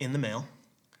came in the mail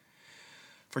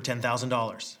for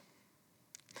 $10,000.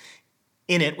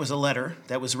 In it was a letter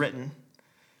that was written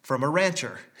from a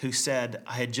rancher who said,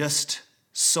 I had just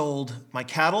sold my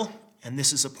cattle, and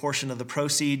this is a portion of the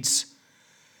proceeds.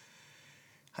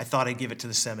 I thought I'd give it to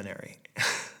the seminary.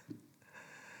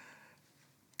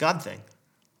 God thing,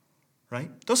 right?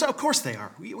 Those are, of course they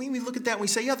are. We look at that and we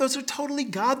say, yeah, those are totally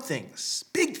God things,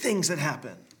 big things that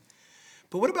happen.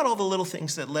 But what about all the little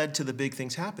things that led to the big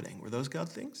things happening? Were those God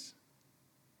things?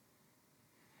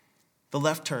 The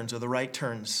left turns or the right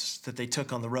turns that they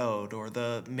took on the road, or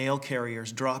the mail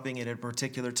carriers dropping it at a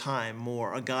particular time,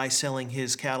 or a guy selling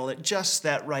his cattle at just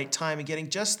that right time and getting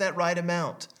just that right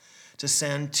amount to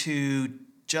send to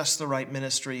just the right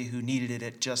ministry who needed it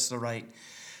at just the right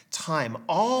time.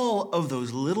 All of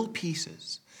those little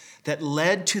pieces that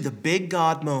led to the big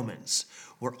God moments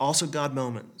were also God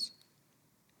moments.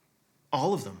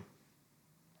 All of them.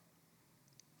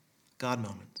 God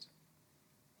moments.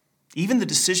 Even the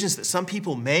decisions that some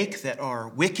people make that are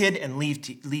wicked and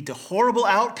lead to horrible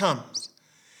outcomes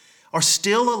are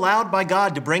still allowed by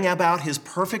God to bring about his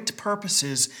perfect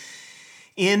purposes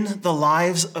in the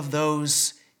lives of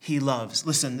those he loves.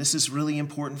 Listen, this is really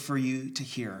important for you to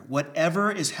hear.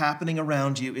 Whatever is happening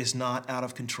around you is not out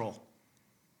of control.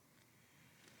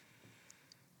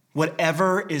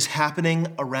 Whatever is happening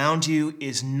around you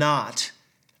is not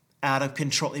out of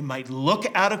control. It might look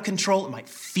out of control. It might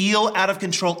feel out of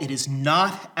control. It is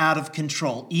not out of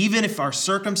control. Even if our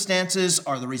circumstances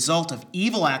are the result of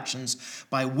evil actions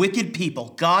by wicked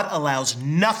people, God allows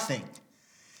nothing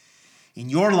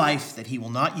in your life that he will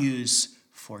not use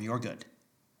for your good.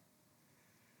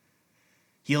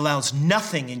 He allows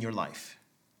nothing in your life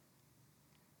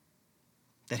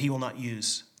that he will not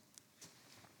use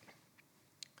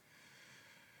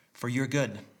for your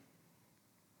good.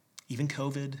 Even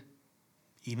COVID,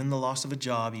 even the loss of a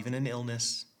job, even an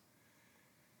illness.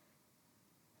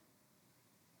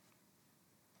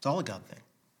 It's all a God thing.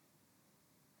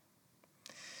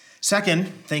 Second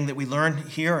thing that we learn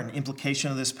here, an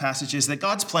implication of this passage, is that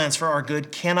God's plans for our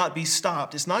good cannot be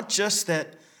stopped. It's not just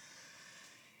that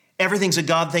everything's a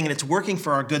God thing and it's working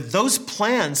for our good. Those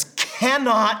plans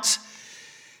cannot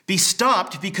be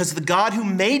stopped because the God who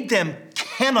made them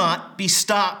cannot be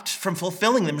stopped from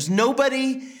fulfilling them. There's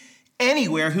nobody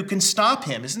anywhere who can stop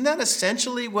him. Isn't that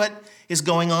essentially what is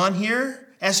going on here?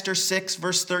 Esther 6,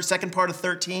 second part of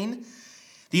 13.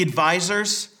 The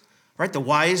advisors, right, the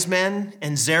wise men,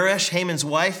 and Zeresh, Haman's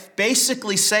wife,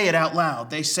 basically say it out loud.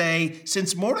 They say,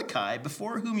 since Mordecai,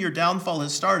 before whom your downfall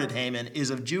has started, Haman, is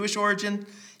of Jewish origin,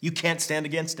 you can't stand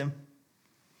against him.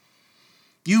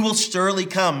 You will surely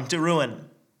come to ruin.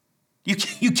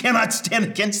 You cannot stand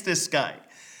against this guy. I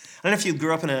don't know if you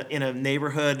grew up in a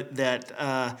neighborhood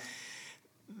that,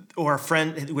 or a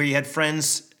friend where you had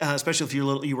friends, especially if you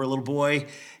were a little boy,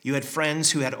 you had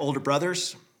friends who had older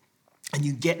brothers, and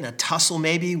you get in a tussle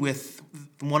maybe with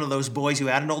one of those boys who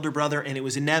had an older brother, and it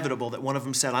was inevitable that one of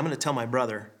them said, I'm going to tell my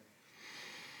brother.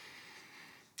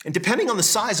 And depending on the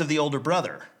size of the older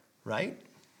brother, right,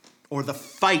 or the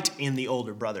fight in the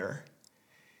older brother,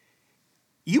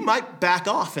 you might back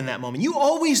off in that moment. You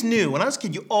always knew, when I was a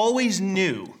kid, you always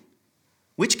knew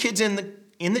which kids in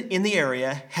the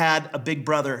area had a big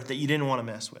brother that you didn't want to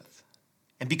mess with.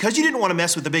 And because you didn't want to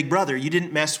mess with the big brother, you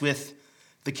didn't mess with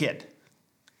the kid.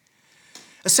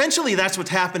 Essentially, that's what's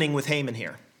happening with Haman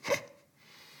here.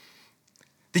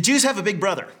 The Jews have a big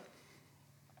brother.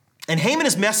 And Haman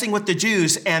is messing with the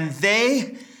Jews, and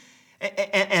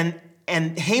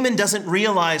Haman doesn't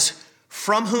realize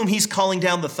from whom he's calling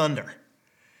down the thunder.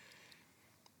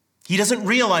 He doesn't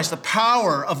realize the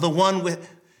power of the one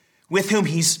with whom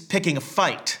he's picking a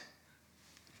fight.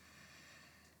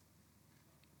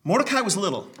 Mordecai was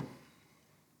little,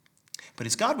 but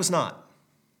his God was not.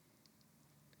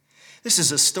 This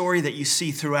is a story that you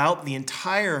see throughout the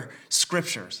entire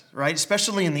scriptures, right?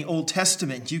 Especially in the Old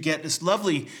Testament, you get this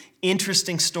lovely,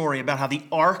 interesting story about how the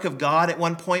Ark of God at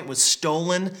one point was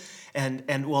stolen and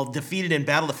defeated in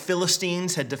battle. The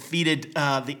Philistines had defeated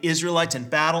the Israelites in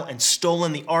battle and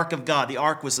stolen the Ark of God. The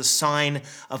Ark was a sign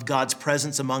of God's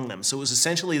presence among them. So it was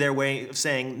essentially their way of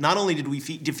saying, not only did we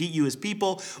defeat you as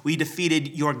people, we defeated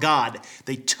your God.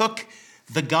 They took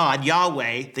the God,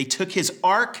 Yahweh, they took his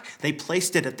ark, they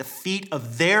placed it at the feet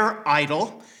of their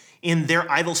idol in their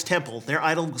idol's temple. Their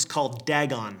idol was called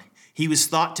Dagon. He was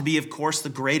thought to be, of course, the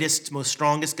greatest, most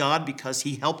strongest God because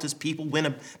he helped his people win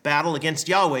a battle against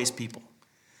Yahweh's people.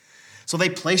 So they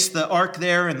placed the ark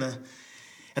there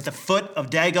at the foot of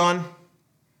Dagon.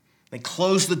 They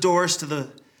closed the doors to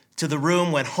the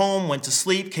room, went home, went to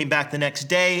sleep, came back the next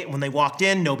day. When they walked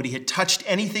in, nobody had touched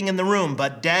anything in the room,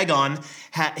 but Dagon,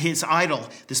 his idol,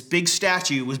 this big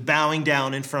statue, was bowing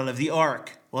down in front of the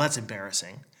ark. Well, that's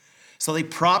embarrassing. So they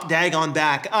prop Dagon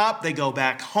back up, they go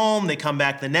back home, they come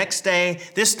back the next day.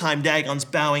 This time Dagon's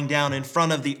bowing down in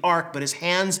front of the ark, but his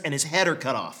hands and his head are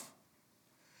cut off.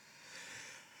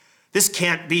 This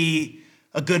can't be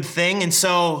a good thing, and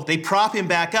so they prop him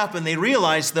back up, and they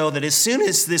realize, though, that as soon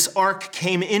as this ark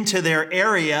came into their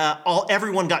area,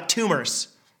 everyone got tumors.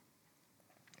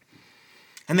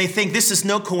 And they think this is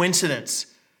no coincidence.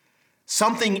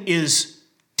 Something is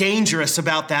dangerous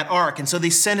about that ark, and so they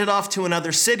sent it off to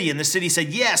another city, and the city said,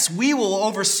 yes, we will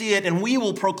oversee it, and we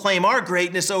will proclaim our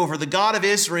greatness over the God of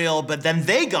Israel, but then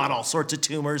they got all sorts of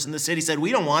tumors, and the city said,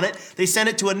 we don't want it. They sent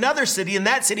it to another city, and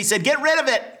that city said, get rid of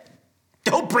it.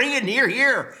 Don't bring it near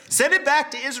here. Send it back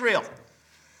to Israel.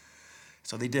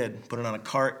 So they did. Put it on a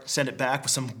cart, sent it back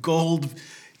with some gold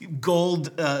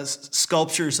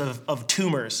sculptures of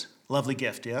tumors. Lovely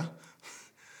gift, yeah?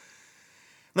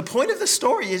 The point of the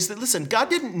story is that, listen, God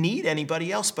didn't need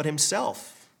anybody else but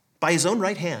himself. By his own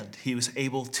right hand, he was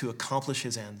able to accomplish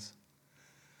his ends.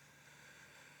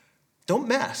 Don't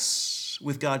mess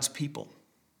with God's people.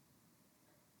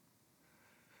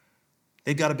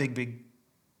 They've got a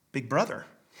big brother,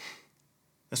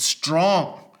 a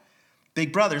strong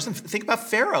big brother. Think about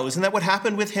Pharaoh. Isn't that what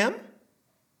happened with him?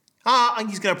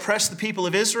 He's going to oppress the people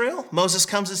of Israel. Moses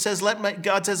comes and says,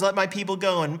 God says, let my people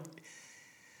go. And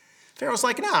Pharaoh's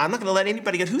like, nah, I'm not going to let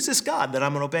anybody go. Who's this God that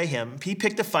I'm going to obey him? He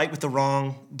picked a fight with the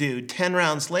wrong dude. 10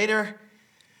 rounds later,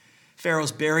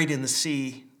 Pharaoh's buried in the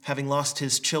sea, having lost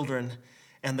his children,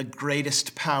 and the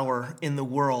greatest power in the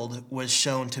world was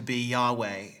shown to be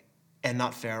Yahweh and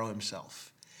not Pharaoh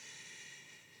himself.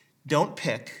 Don't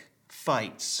pick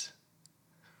fights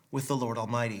with the Lord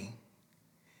Almighty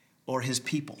or his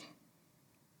people.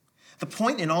 The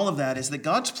point in all of that is that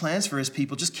God's plans for his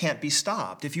people just can't be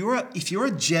stopped. If you're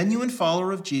a genuine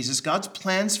follower of Jesus, God's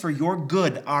plans for your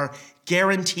good are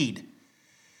guaranteed.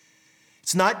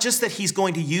 It's not just that he's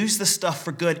going to use the stuff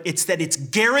for good, it's that it's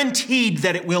guaranteed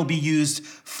that it will be used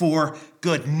for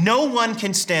good. No one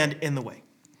can stand in the way.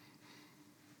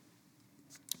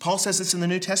 Paul says this in the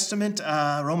New Testament,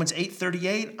 Romans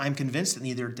 8:38, I'm convinced that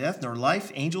neither death nor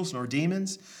life, angels nor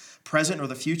demons, present nor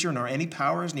the future, nor any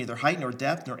powers, neither height nor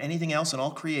depth, nor anything else in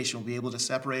all creation will be able to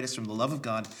separate us from the love of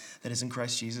God that is in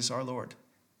Christ Jesus our Lord.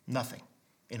 Nothing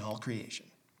in all creation.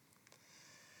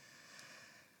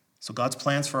 So God's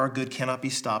plans for our good cannot be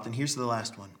stopped. And here's the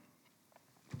last one.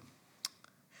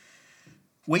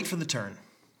 Wait for the turn.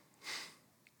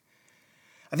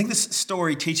 I think this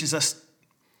story teaches us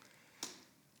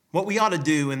what we ought to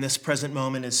do in this present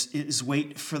moment is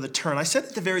wait for the turn. I said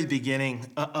at the very beginning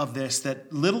of this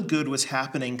that little good was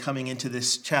happening coming into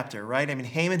this chapter, right? I mean,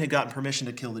 Haman had gotten permission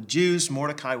to kill the Jews.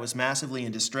 Mordecai was massively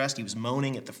in distress. He was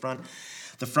moaning at the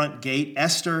front gate.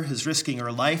 Esther is risking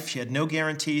her life. She had no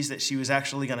guarantees that she was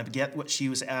actually going to get what she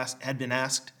had been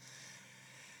asked.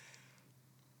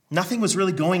 Nothing was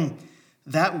really going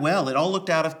that well. It all looked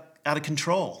out of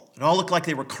control. It all looked like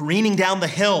they were careening down the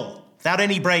hill without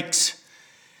any brakes.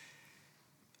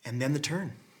 And then the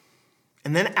turn.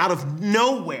 And then out of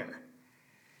nowhere,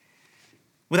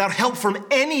 without help from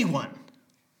anyone,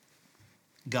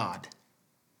 God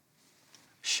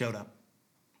showed up.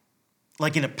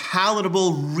 Like in a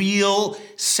palatable, real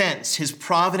sense, his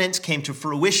providence came to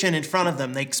fruition in front of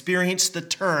them. They experienced the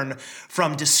turn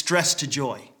from distress to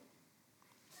joy.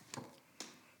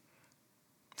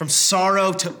 From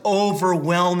sorrow to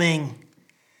overwhelming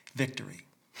victory.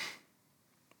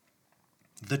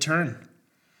 The turn.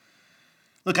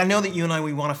 Look, I know that you and I,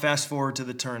 we want to fast forward to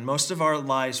the turn. Most of our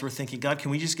lives, we're thinking, God,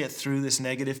 can we just get through this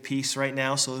negative piece right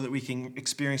now so that we can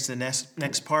experience the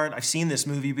next part? I've seen this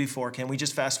movie before. Can we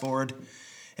just fast forward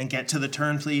and get to the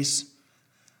turn, please?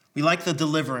 We like the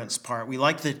deliverance part. We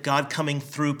like the God coming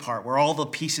through part where all the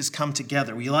pieces come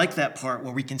together. We like that part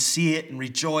where we can see it and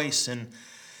rejoice and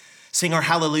sing our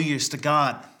hallelujahs to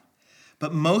God.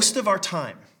 But most of our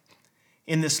time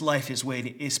in this life is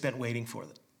spent waiting for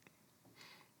it.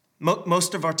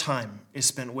 Most of our time is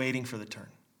spent waiting for the turn,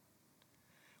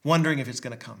 wondering if it's going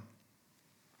to come.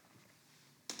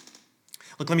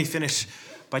 Look, let me finish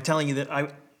by telling you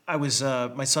that I was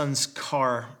my son's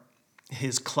car,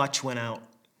 his clutch went out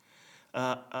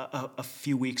a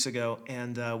few weeks ago,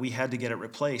 and we had to get it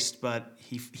replaced, but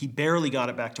he barely got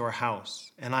it back to our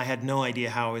house, and I had no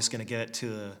idea how I was going to get it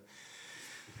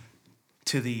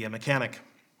to the mechanic.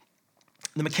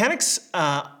 The mechanic's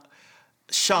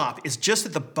shop is just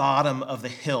at the bottom of the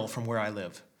hill from where I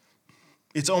live.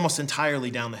 It's almost entirely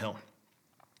down the hill.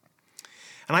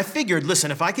 And I figured,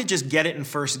 listen, if I could just get it in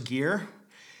first gear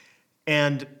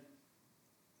and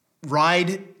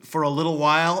ride for a little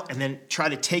while and then try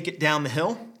to take it down the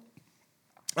hill,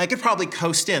 I could probably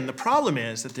coast in. The problem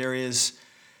is that there is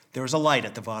a light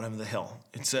at the bottom of the hill.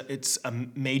 It's a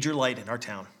major light in our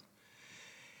town.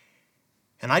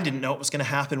 And I didn't know what was going to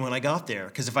happen when I got there,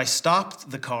 because if I stopped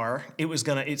the car,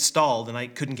 it stalled and I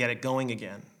couldn't get it going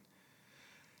again.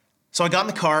 So I got in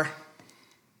the car,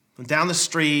 went down the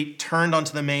street, turned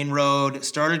onto the main road,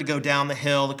 started to go down the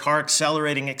hill, the car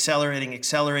accelerating. I'm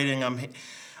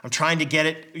trying to get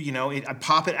it, I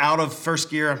pop it out of first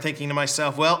gear. I'm thinking to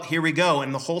myself, well, here we go.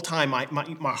 And the whole time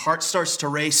my heart starts to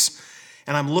race.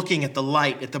 And I'm looking at the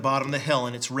light at the bottom of the hill,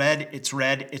 and it's red, it's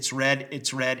red, it's red,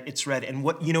 it's red, it's red. And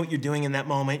what you're doing in that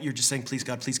moment? You're just saying, please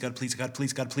God, please God, please God,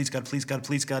 please God, please God, please God,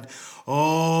 please God.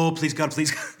 Oh, please God,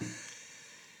 please God.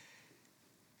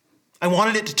 I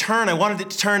wanted it to turn.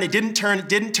 It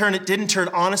didn't turn.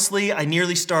 Honestly, I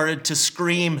nearly started to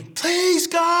scream, please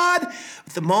God.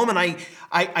 But the moment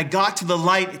I got to the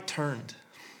light, it turned.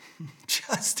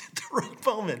 Just at the right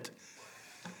moment.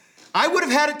 I would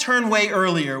have had it turn way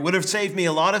earlier. Would have saved me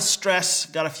a lot of stress.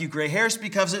 Got a few gray hairs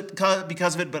because of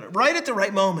it. But right at the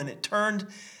right moment, it turned,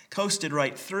 coasted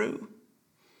right through.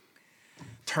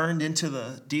 Turned into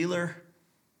the dealer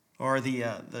or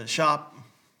the shop,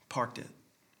 parked it.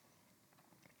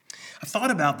 I've thought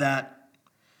about that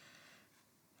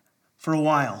for a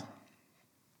while.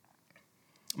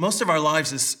 Most of our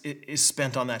lives is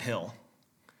spent on that hill,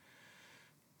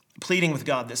 pleading with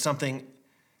God that something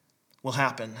will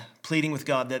happen, pleading with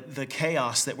God that the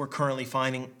chaos that we're currently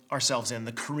finding ourselves in,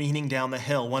 the careening down the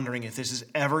hill, wondering if this is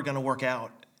ever going to work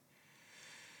out.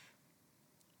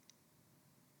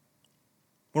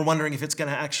 We're wondering if it's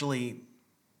going to actually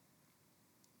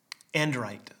end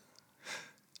right.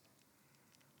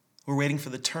 We're waiting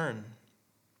for the turn.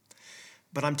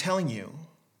 But I'm telling you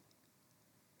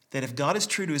that if God is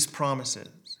true to his promises,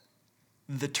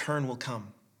 the turn will come.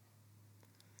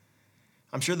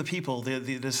 I'm sure the people,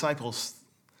 the disciples,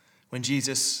 when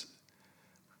Jesus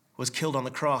was killed on the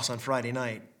cross on Friday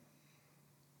night,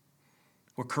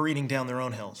 were careening down their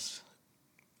own hills,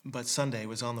 but Sunday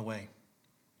was on the way.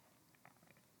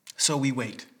 So we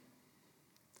wait.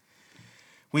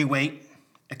 We wait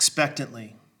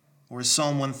expectantly, or as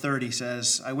Psalm 130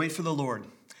 says, I wait for the Lord,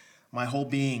 my whole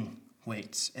being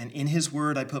waits, and in his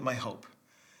word I put my hope.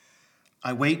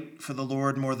 I wait for the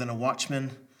Lord more than a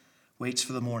watchman waits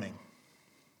for the morning.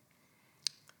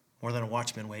 More than a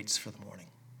watchman waits for the morning.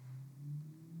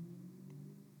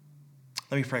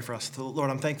 Let me pray for us.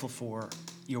 Lord, I'm thankful for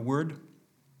your word.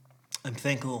 I'm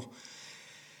thankful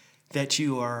that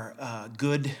you are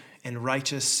good and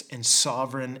righteous and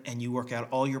sovereign, and you work out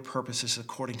all your purposes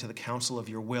according to the counsel of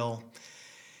your will.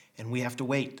 And we have to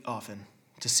wait often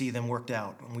to see them worked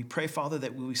out. And we pray, Father,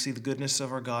 that we see the goodness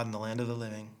of our God in the land of the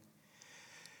living.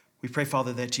 We pray,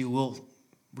 Father, that you will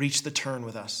reach the turn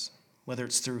with us, whether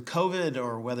it's through COVID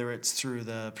or whether it's through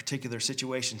the particular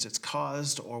situations it's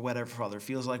caused or whatever, Father. It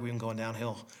feels like we've been going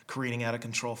downhill, careening out of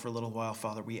control for a little while.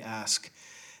 Father, we ask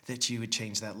that you would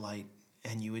change that light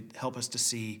and you would help us to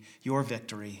see your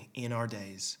victory in our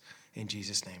days. In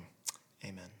Jesus' name,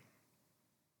 amen.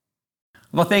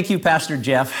 Well, thank you, Pastor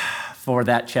Jeff, for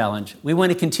that challenge. We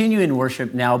want to continue in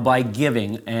worship now by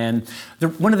giving. And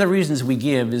one of the reasons we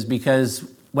give is because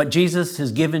what Jesus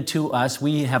has given to us,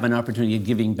 we have an opportunity of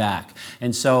giving back.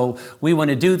 And so we want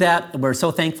to do that. We're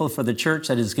so thankful for the church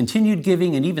that has continued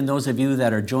giving, and even those of you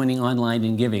that are joining online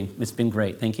and giving. It's been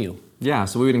great. Thank you. Yeah,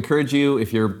 so we would encourage you,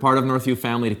 if you're part of Northview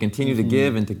family, to continue to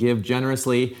give and to give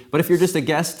generously. But if you're just a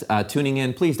guest tuning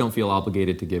in, please don't feel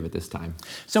obligated to give at this time.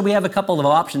 So we have a couple of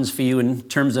options for you in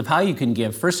terms of how you can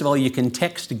give. First of all, you can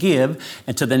text GIVE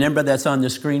and to the number that's on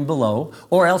the screen below,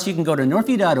 or else you can go to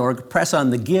northview.org, press on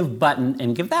the Give button,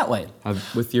 and give that way.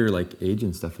 With your age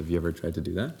and stuff, have you ever tried to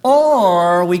do that?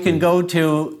 Or we can go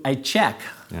to a check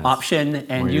option,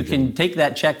 and you can giving. take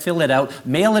that check, fill it out,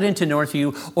 mail it into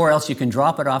Northview, or else you can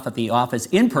drop it off at the office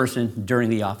in person during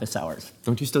the office hours.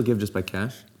 Don't you still give just by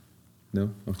cash? No?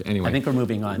 Okay, anyway. I think we're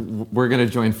moving on. We're going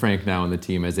to join Frank now and the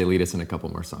team as they lead us in a couple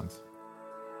more songs.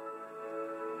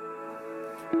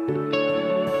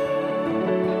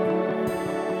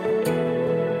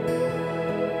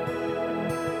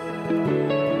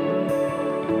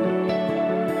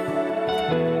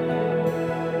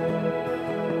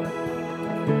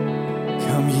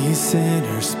 Come ye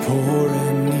sinners, poor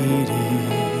and needy,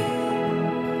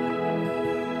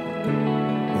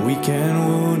 weak and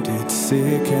wounded,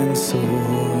 sick and sore.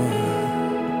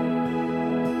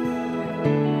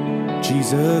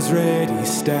 Jesus ready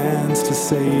stands to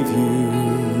save you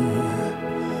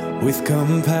with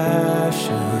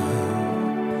compassion,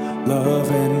 love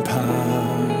and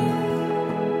power.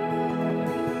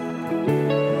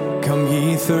 Come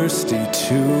ye thirsty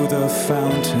to the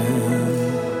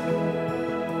fountain,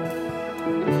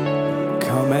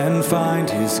 come and find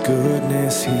his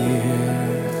goodness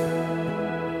here.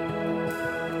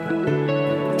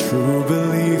 True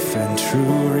belief and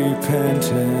true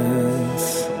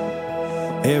repentance,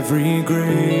 every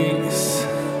grace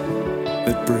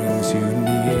that brings you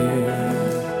near.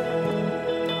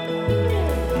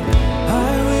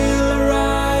 I will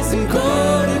arise and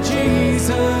go to Jesus.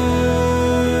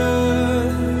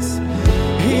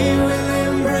 He will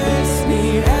embrace me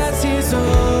as his own.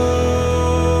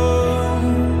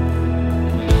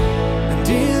 And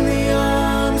in the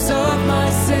arms of my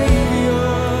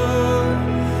Savior,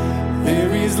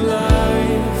 there is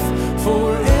life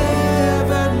forevermore.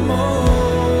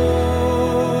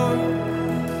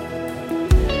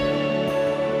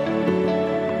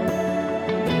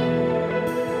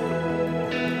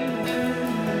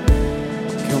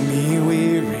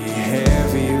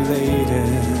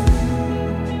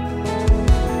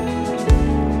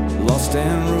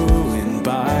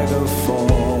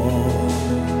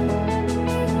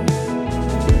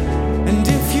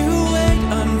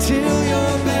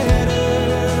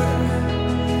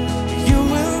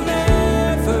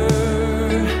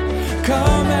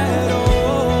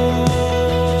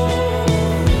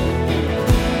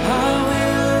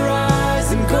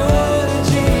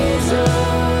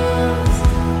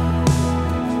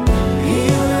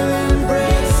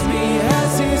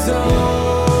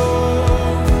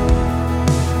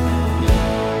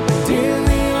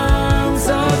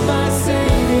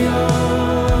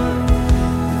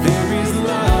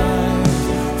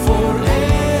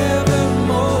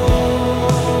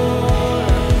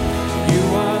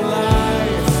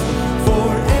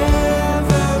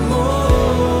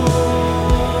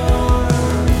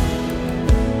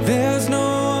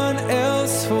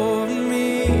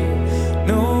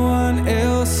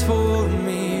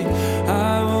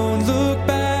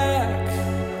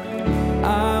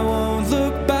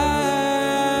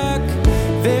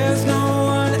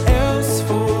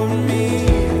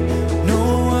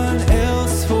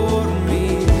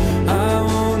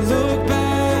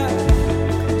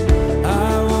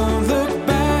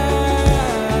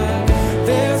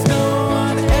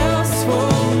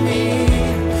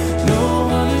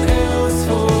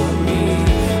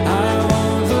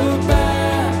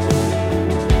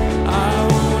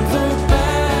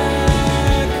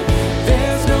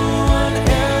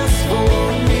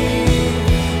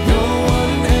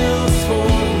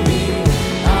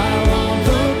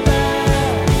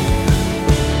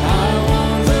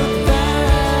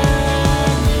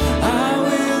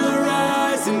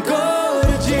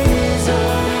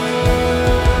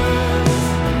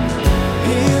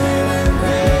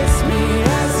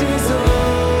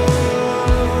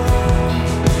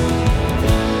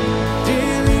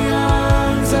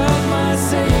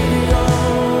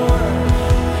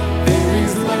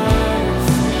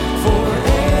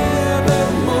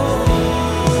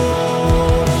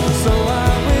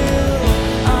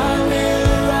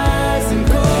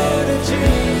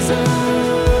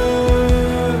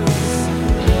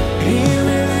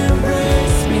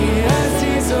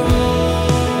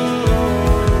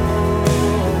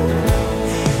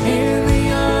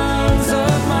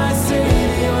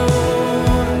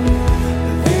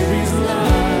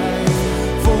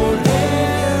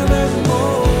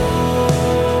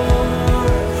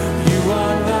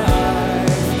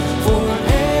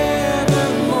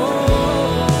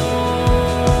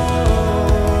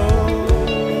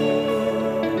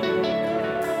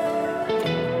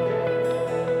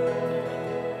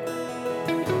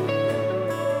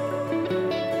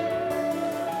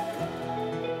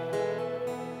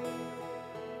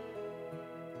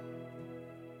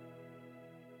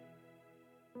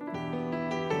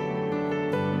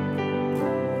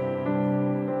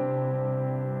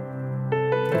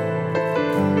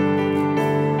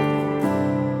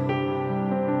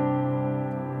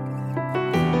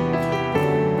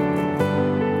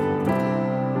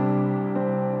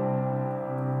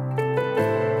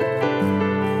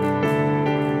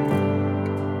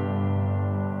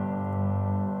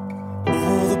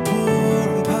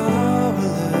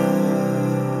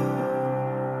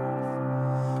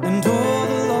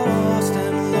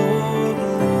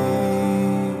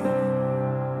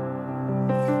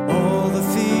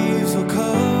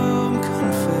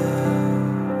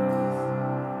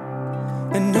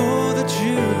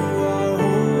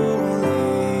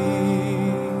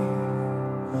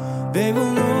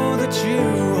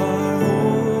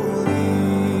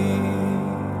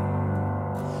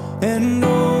 and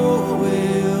all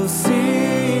will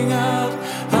sing out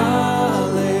hallelujah,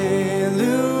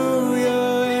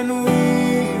 and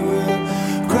we will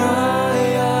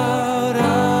cry out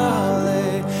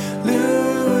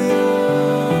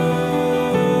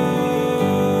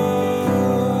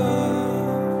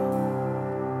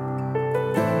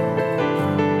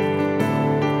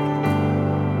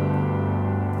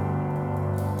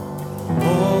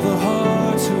all the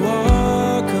hearts who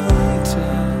are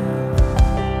content,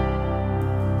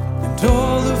 and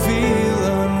all who feel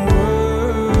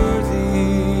unworthy,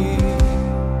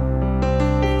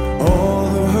 all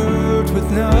who hurt with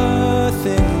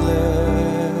nothing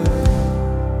left,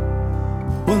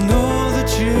 will know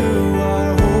that you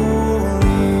are holy,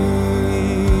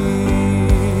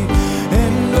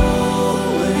 and all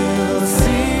will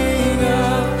sing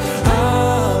out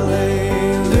hallelujah,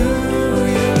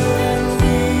 and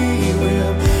we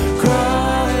will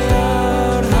cry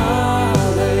out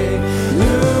hallelujah,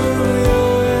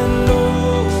 and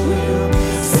all will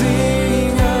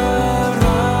sing out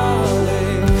hallelujah,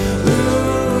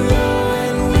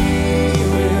 and we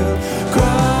will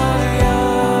cry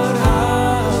out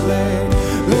hallelujah.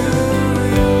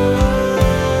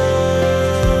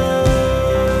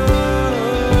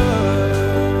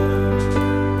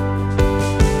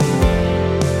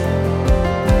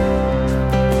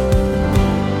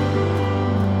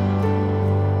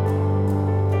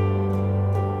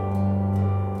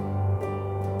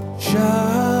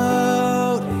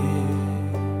 Shout it,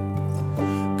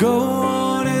 go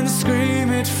on and scream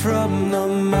it from the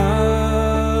mountains.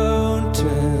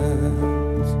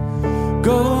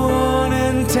 Go on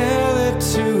and tell it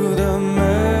to the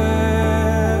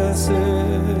masses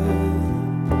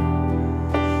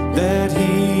that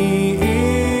He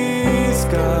is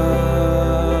God.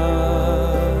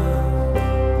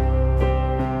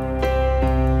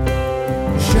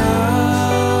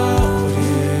 Shout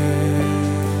it,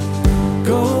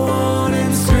 go on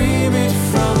and scream it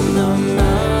from the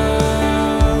mountains.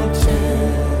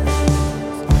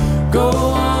 Go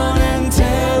on and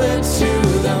tell it to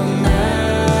the masses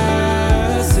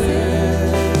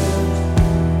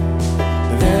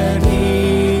that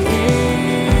He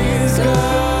is God.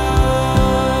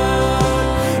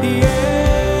 Yeah.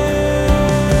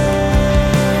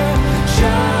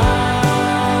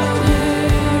 Shout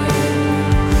it,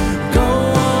 go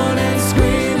on and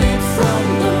scream it from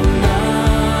the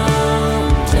mountains.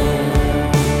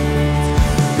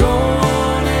 Go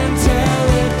on and tell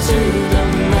it to the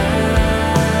masses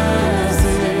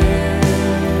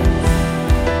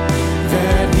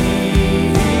that He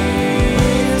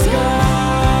is God.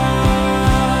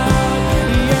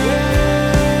 Yeah.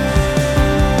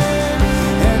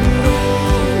 And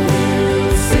all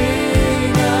will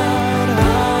sing out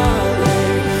hallelujah,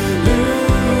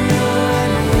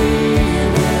 and we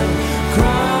will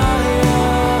cry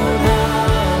out hallelujah,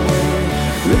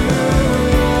 and all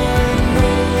will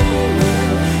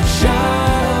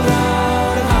shout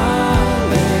out hallelujah,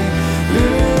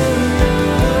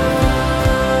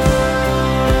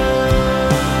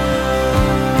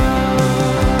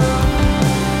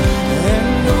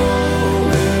 and all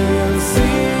will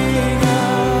sing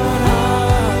out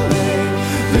hallelujah,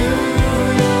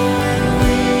 and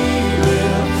we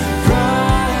will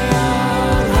cry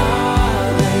out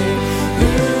hallelujah,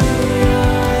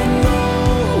 and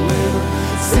all will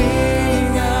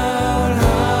sing out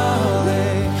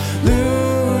hallelujah,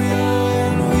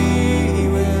 and we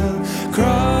will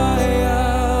cry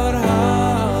out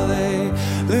hallelujah.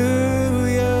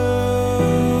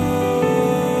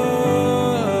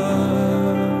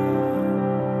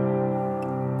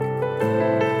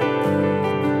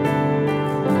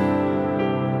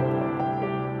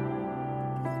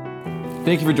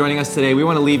 Thank you for joining us today. We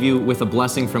want to leave you with a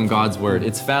blessing from God's Word.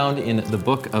 It's found in the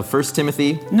book of 1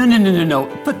 Timothy. No.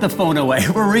 Put the phone away.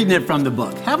 We're reading it from the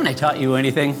book. Haven't I taught you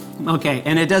anything? Okay,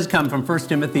 and it does come from 1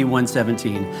 Timothy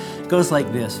 1:17. It goes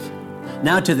like this.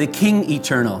 Now to the King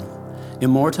eternal,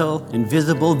 immortal,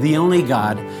 invisible, the only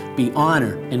God, be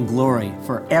honor and glory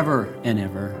forever and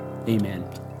ever. Amen.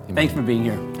 Thanks for being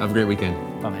here. Have a great weekend.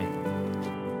 Bye-bye.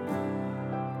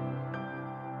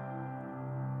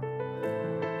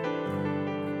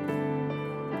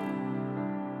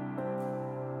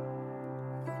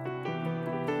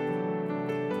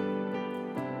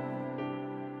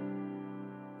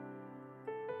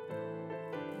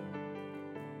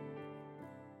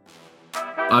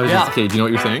 Okay, do you know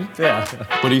what you're saying? Yeah.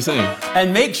 What are you saying?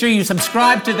 And make sure you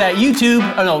subscribe to that YouTube.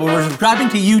 Oh no, we're subscribing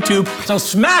to YouTube. So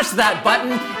smash that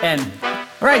button and,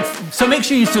 all right, so make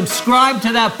sure you subscribe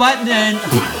to that button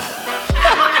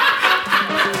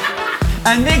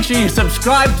And make sure you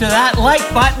subscribe to that like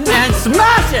button and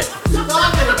smash it.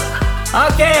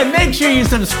 Okay, and make sure you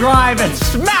subscribe and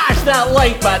smash that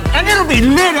like button, and it'll be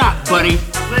lit up, buddy.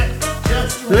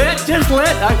 Lit, just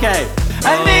lit. Okay.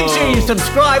 And make sure you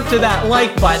subscribe to that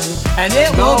like button, and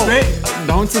it will be.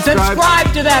 Don't subscribe.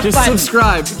 Subscribe to that Just button.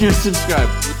 subscribe. Just subscribe.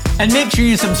 And make sure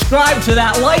you subscribe to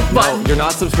that like No, button. you're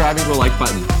not subscribing to a like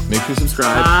button. Make sure you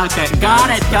subscribe. Okay,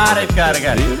 got it.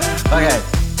 Okay.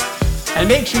 And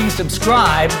make sure you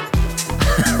subscribe.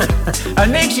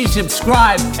 And make sure you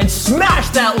subscribe and smash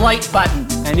that like button,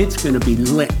 and it's gonna be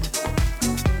lit.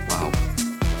 Wow.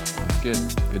 That's good.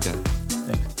 Good, Dad.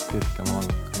 Thanks. Good. Come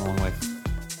along way.